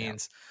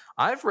means.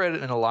 Yeah. I've read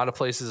in a lot of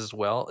places as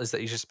well is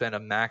that you should spend a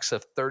max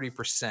of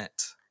 30%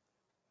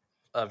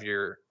 of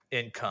your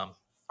income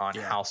on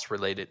house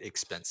related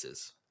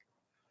expenses.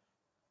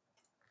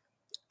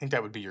 I think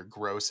that would be your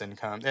gross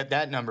income.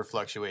 That number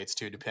fluctuates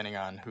too, depending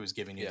on who's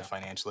giving you the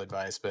financial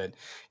advice. But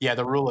yeah,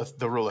 the rule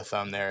of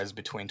thumb there is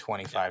between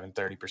 25 and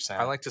 30%.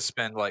 I like to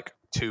spend like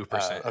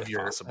 2% of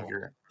your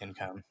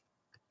income.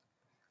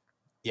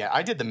 Yeah,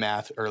 I did the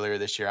math earlier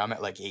this year. I'm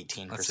at like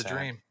 18%. That's a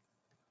dream.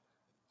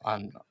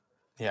 On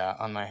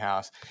my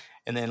house,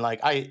 and then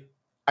like I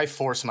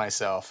force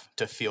myself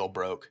to feel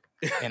broke,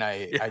 and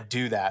I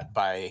do that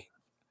by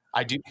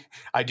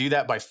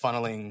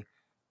funneling.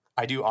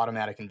 I do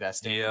automatic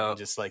investing in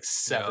just like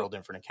several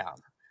different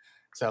accounts.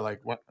 So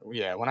like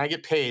when I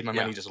get paid, my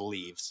money just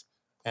leaves,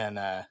 and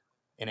I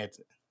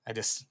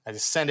just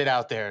send it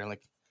out there and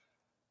like,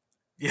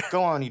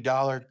 go on, you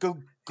dollar, go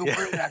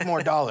bring back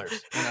more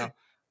dollars.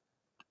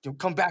 You'll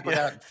come back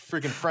without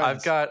freaking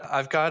friends.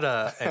 I've got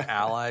an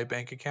Ally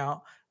bank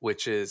account,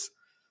 which is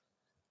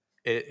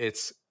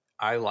it's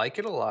I like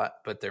it a lot,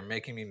 but they're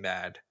making me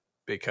mad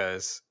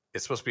because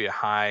it's supposed to be a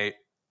high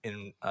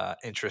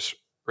interest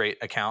rate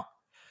account,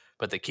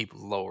 but they keep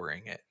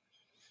lowering it.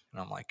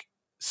 And I'm like,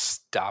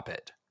 stop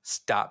it.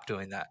 Stop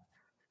doing that.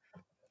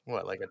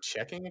 What, like a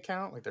checking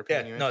account? Like they're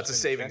paying you? No, it's a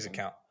savings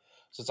account.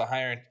 So it's a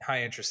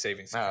high interest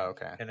savings account. Oh,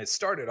 okay. And it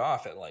started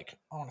off at like,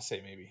 I want to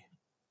say maybe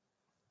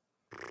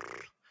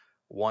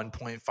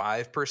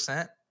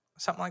 1.5%,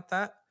 something like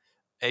that.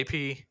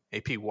 APY.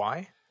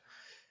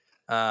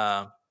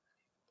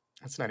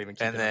 It's not even.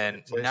 And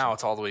then now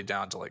it's all the way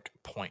down to like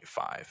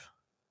 0.5.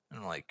 And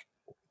I'm like,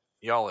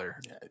 y'all are.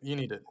 Yeah, you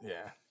need to.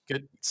 Yeah.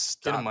 Get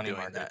a money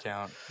market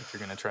account if you're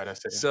going to try to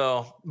save.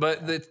 So,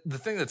 but the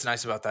thing that's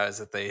nice about that is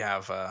that they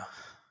have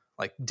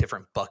like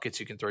different buckets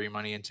you can throw your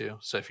money into.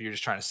 So if you're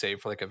just trying to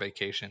save for like a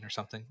vacation or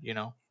something,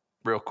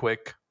 real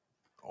quick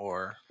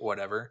or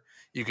whatever,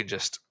 you can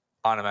just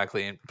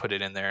automatically put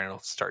it in there and it'll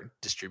start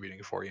distributing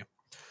it for you.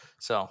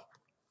 So,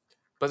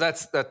 but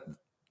that's that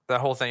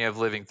whole thing of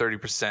living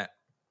 30%,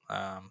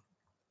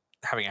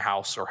 having a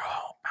house or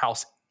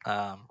house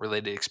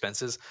related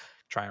expenses.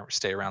 Try and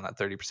stay around that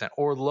 30%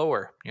 or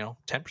lower.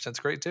 10% is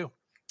great too.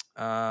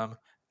 And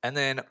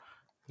then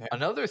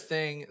another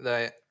thing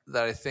that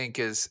I think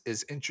is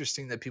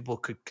interesting that people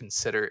could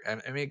consider.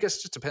 I mean, I guess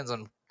it just depends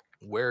on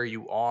where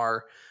you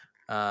are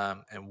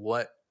and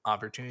what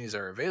opportunities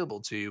are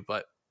available to you.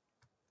 But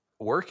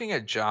working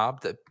a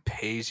job that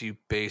pays you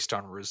based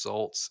on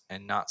results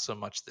and not so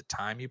much the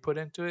time you put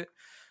into it,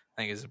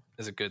 I think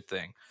is a good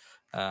thing.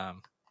 I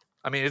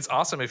mean, it's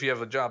awesome if you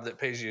have a job that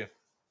pays you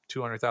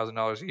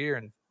 $200,000 a year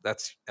and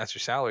that's your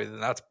salary, then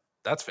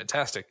that's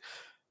fantastic.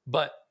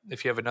 But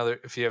if you have an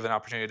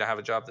opportunity to have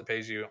a job that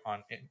pays you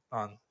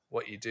on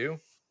what you do,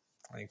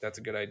 I think that's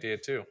a good idea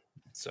too.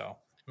 So, I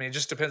mean, it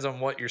just depends on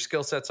what your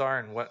skill sets are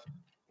and what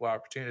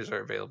opportunities are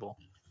available.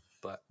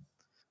 But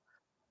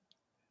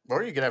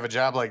or you could have a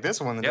job like this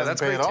one that doesn't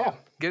pay at all.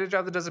 Get a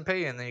job that doesn't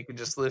pay you, and then you can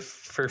just live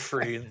for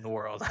free in the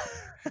world.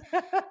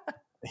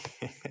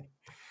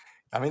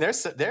 I mean,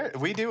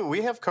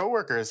 we have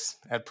coworkers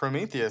at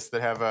Prometheus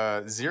that have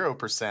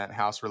 0%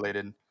 house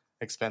related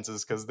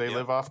expenses because they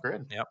live off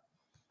grid. Yep.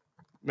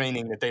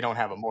 Meaning that they don't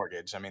have a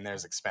mortgage. I mean,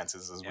 there's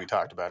expenses as we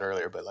talked about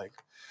earlier, but like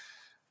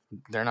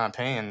they're not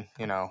paying,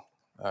 a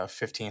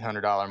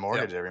 $1,500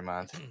 mortgage every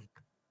month.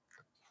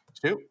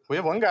 Shoot, we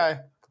have one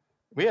guy.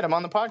 We had him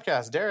on the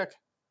podcast, Derek.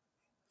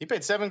 He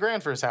paid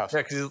 $7,000 for his house.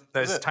 Yeah, because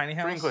that's tiny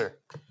house. Free and clear.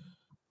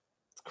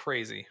 It's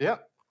crazy.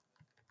 Yep.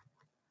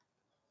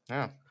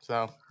 Yeah.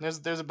 So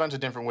there's a bunch of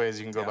different ways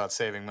you can go about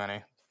saving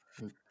money.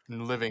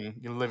 Living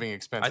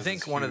expenses. I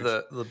think one of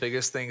the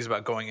biggest things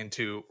about going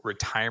into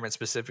retirement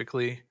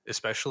specifically,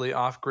 especially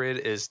off grid,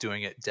 is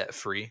doing it debt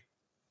free,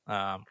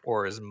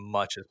 or as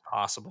much as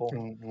possible.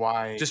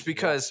 Why? Just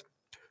because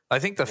I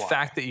think the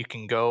fact that you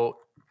can go,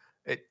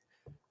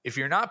 if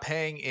you're not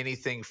paying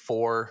anything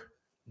for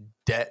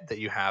debt that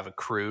you have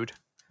accrued,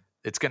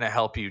 it's going to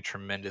help you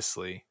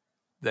tremendously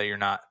that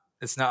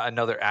it's not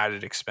another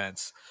added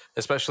expense,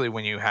 especially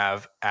when you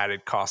have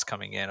added costs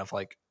coming in of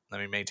like, let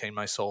me maintain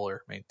my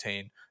solar,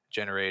 maintain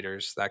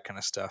generators, that kind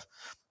of stuff.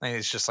 I think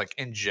it's just like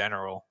in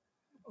general,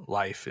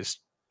 life is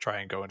try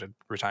and go into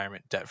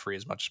retirement debt free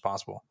as much as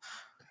possible.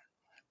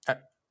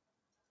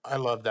 I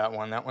love that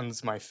one. That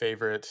one's my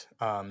favorite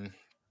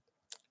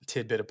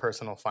tidbit of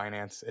personal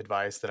finance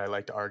advice that I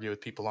like to argue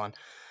with people on.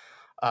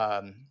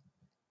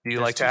 Do you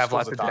like to have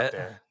lots of debt?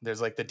 There.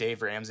 There's like the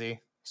Dave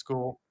Ramsey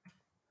school.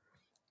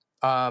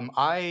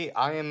 I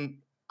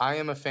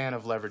am a fan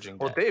of leveraging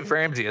debt. Well, Dave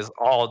Ramsey is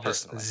all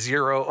just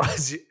zero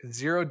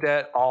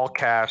debt, all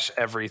cash,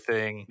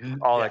 everything,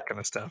 all that kind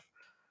of stuff.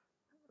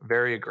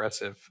 Very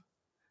aggressive.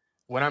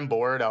 When I'm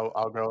bored,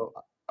 I'll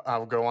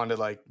go onto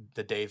like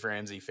the Dave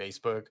Ramsey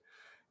Facebook,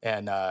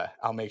 and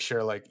I'll make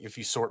sure like if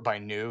you sort by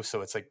new,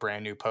 so it's like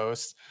brand new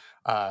posts.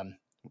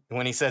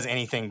 When he says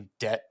anything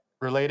debt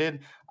related,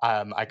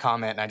 I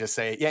comment and I just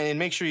say, yeah, and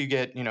make sure you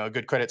get a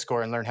good credit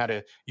score and learn how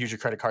to use your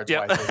credit cards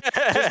wisely.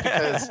 Just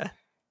because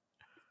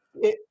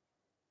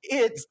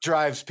it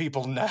drives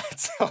people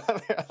nuts.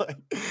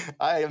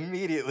 I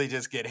immediately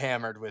just get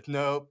hammered with,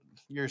 nope,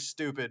 you're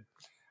stupid.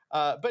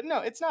 But no,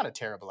 it's not a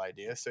terrible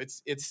idea. So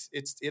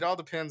it all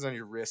depends on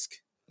your risk.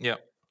 Yep.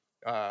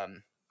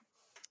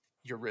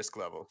 Your risk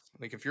level.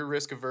 Like if you're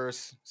risk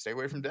averse, stay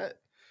away from debt.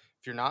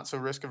 If you're not so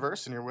risk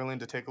averse and you're willing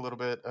to take a little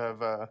bit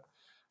of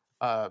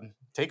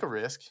take a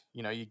risk,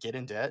 you get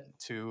in debt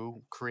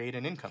to create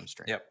an income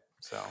stream. Yep.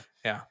 So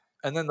yeah.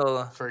 And then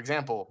for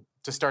example,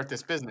 to start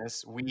this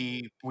business,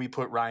 we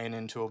put Ryan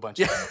into a bunch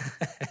of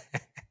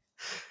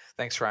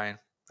Thanks, Ryan.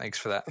 Thanks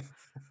for that.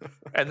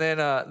 And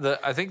then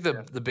I think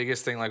the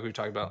biggest thing, like we've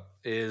talked about,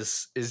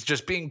 is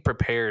just being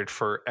prepared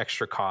for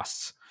extra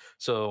costs.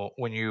 So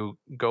when you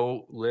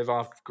go live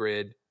off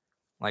grid,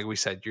 like we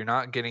said, you're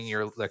not getting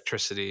your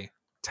electricity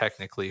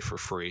technically for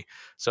free.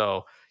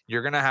 So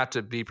you're going to have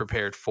to be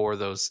prepared for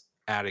those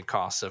added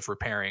costs of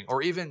repairing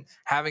or even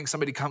having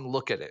somebody come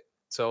look at it.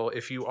 So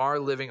if you are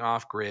living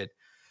off grid,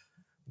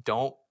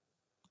 don't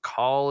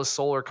call a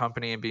solar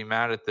company and be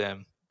mad at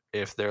them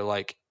if they're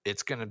like,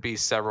 it's going to be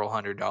several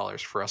 $100s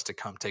for us to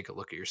come take a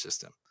look at your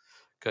system,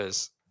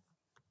 because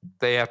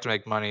they have to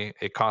make money.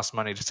 It costs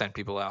money to send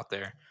people out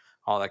there,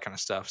 all that kind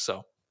of stuff.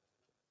 So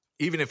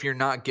even if you're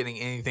not getting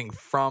anything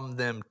from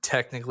them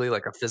technically,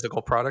 like a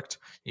physical product,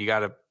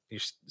 you're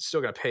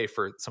still got to pay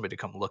for somebody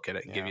to come look at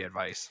it and give you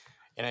advice.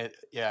 And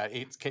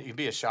it can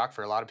be a shock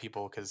for a lot of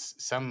people because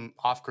some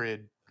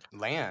off-grid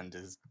land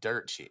is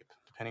dirt cheap,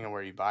 depending on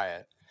where you buy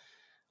it.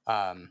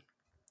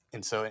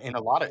 And so in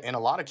a lot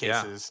of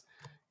cases,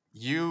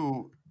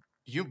 you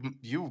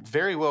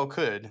very well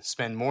could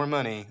spend more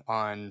money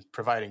on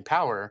providing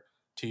power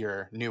to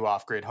your new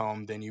off-grid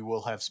home than you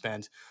will have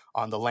spent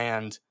on the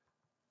land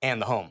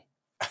and the home.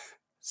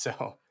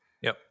 So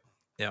yep.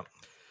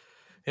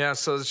 Yeah.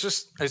 So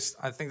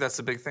I think that's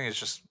the big thing, is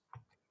just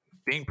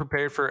being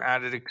prepared for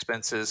added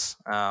expenses.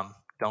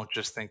 Don't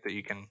just think that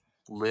you can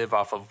live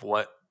off of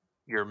what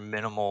your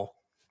minimal,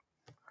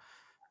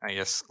 I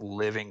guess,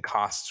 living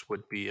costs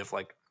would be of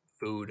like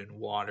food and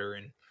water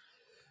and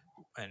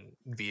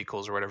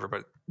vehicles or whatever,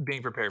 but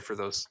being prepared for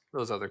those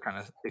other kind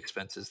of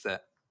expenses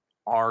that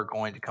are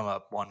going to come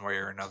up one way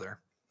or another.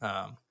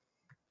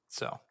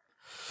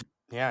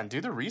 Yeah, and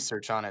do the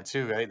research on it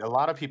too. Right? A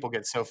lot of people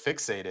get so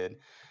fixated.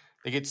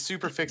 They get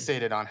super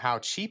fixated on how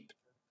cheap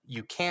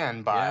you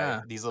can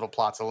buy these little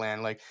plots of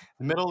land, like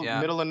middle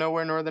of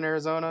nowhere, northern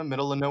Arizona,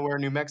 middle of nowhere,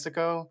 New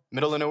Mexico,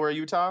 middle of nowhere,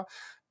 Utah.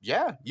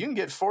 Yeah, you can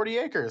get 40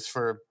 acres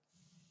for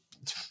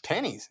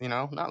pennies,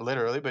 not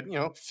literally, but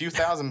a few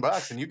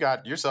 $1,000 and you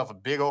got yourself a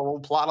big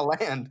old plot of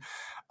land.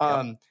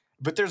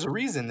 But there's a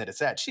reason that it's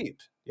that cheap.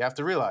 You have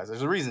to realize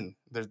there's a reason.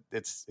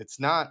 It's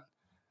not,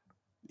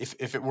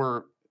 if it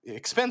were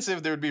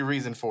expensive, there would be a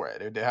reason for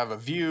it. It would have a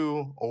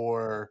view,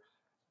 or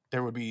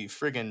there would be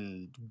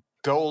friggin'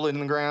 gold in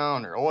the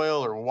ground, or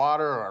oil, or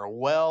water, or a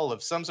well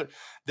of some sort.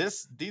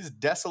 These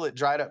desolate,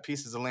 dried up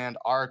pieces of land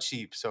are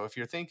cheap. So if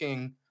you're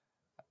thinking,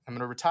 I'm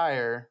going to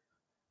retire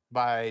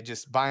by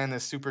just buying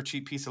this super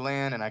cheap piece of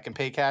land and I can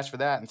pay cash for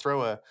that and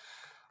throw a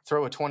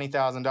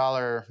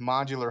 $20,000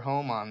 modular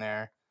home on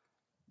there,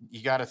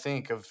 you got to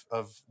think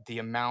of the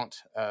amount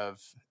of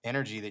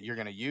energy that you're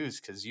going to use,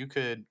 because you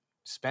could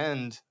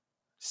spend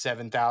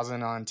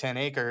 $7,000 on 10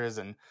 acres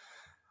and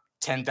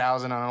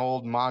 $10,000 on an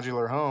old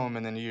modular home,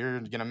 and then you're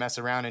going to mess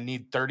around and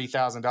need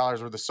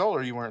 $30,000 worth of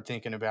solar you weren't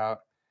thinking about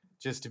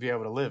just to be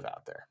able to live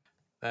out there.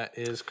 That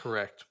is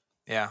correct.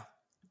 Yeah.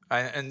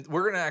 And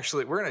we're going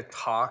to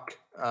talk,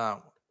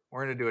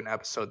 we're going to do an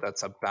episode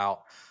that's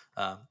about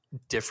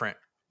different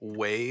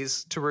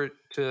ways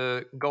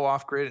to go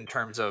off grid in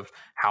terms of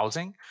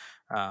housing,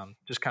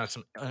 just kind of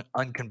some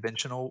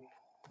unconventional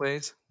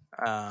ways.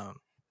 And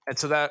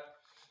so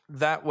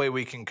that way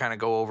we can kind of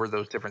go over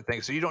those different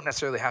things. So you don't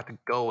necessarily have to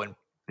go and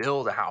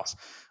build a house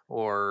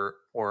or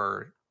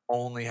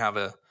only have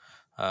a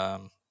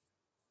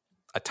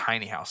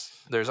tiny house.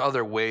 There's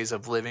other ways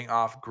of living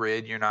off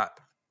grid. You're not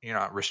you're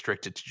not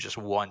restricted to just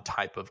one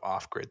type of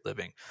off-grid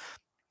living.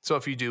 So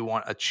if you do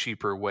want a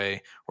cheaper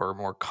way or a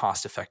more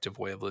cost-effective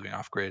way of living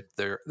off-grid,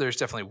 there's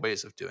definitely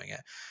ways of doing it.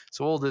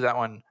 So we'll do that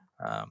one,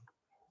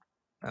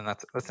 and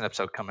that's an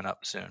episode coming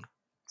up soon.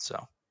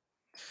 So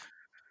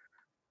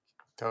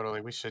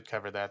totally, we should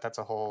cover that. That's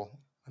a whole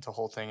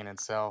thing in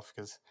itself.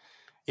 Because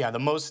yeah, the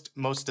most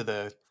of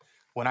the,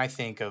 when I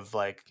think of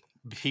like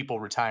people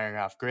retiring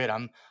off grid,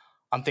 I'm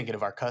thinking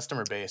of our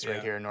customer base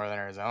right here in Northern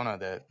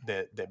Arizona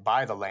that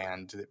buy the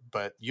land,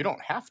 but you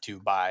don't have to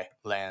buy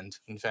land.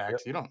 In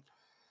fact, you don't.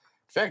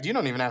 In fact, you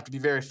don't even have to be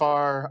very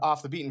far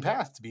off the beaten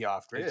path to be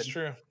off grid. it's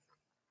true.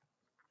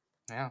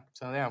 Yeah.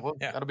 So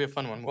that'll be a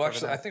fun one. Well,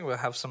 actually, I think we'll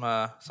have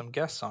some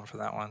guests on for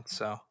that one.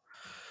 So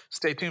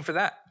stay tuned for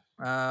that.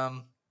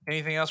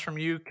 Anything else from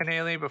you,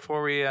 Kennelly,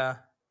 before we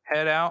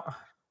head out?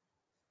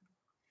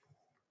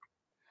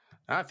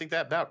 I think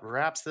that about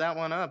wraps that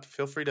one up.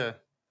 Feel free to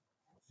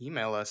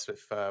email us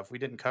if we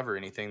didn't cover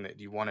anything that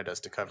you wanted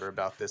us to cover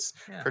about this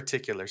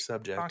particular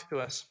subject. Talk to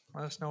us.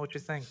 Let us know what you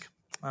think.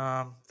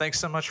 Thanks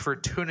so much for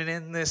tuning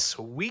in this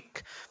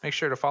week. Make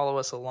sure to follow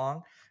us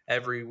along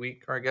every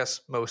week, or I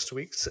guess most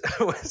weeks,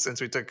 since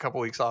we took a couple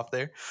weeks off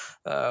there.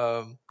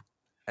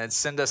 And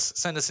send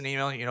us an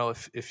email, you know,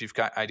 if you've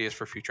got ideas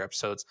for future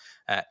episodes,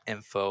 at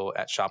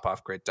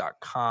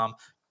info@shopoffgrid.com.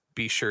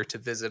 Be sure to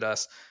visit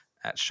us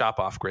at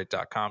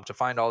shopoffgrid.com to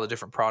find all the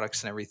different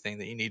products and everything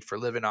that you need for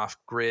living off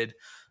grid.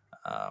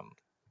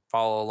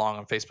 Follow along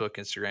on Facebook,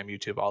 Instagram,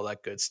 YouTube, all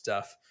that good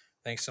stuff.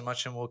 Thanks so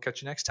much, and we'll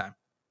catch you next time.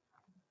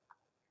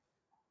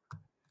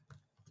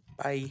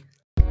 Bye.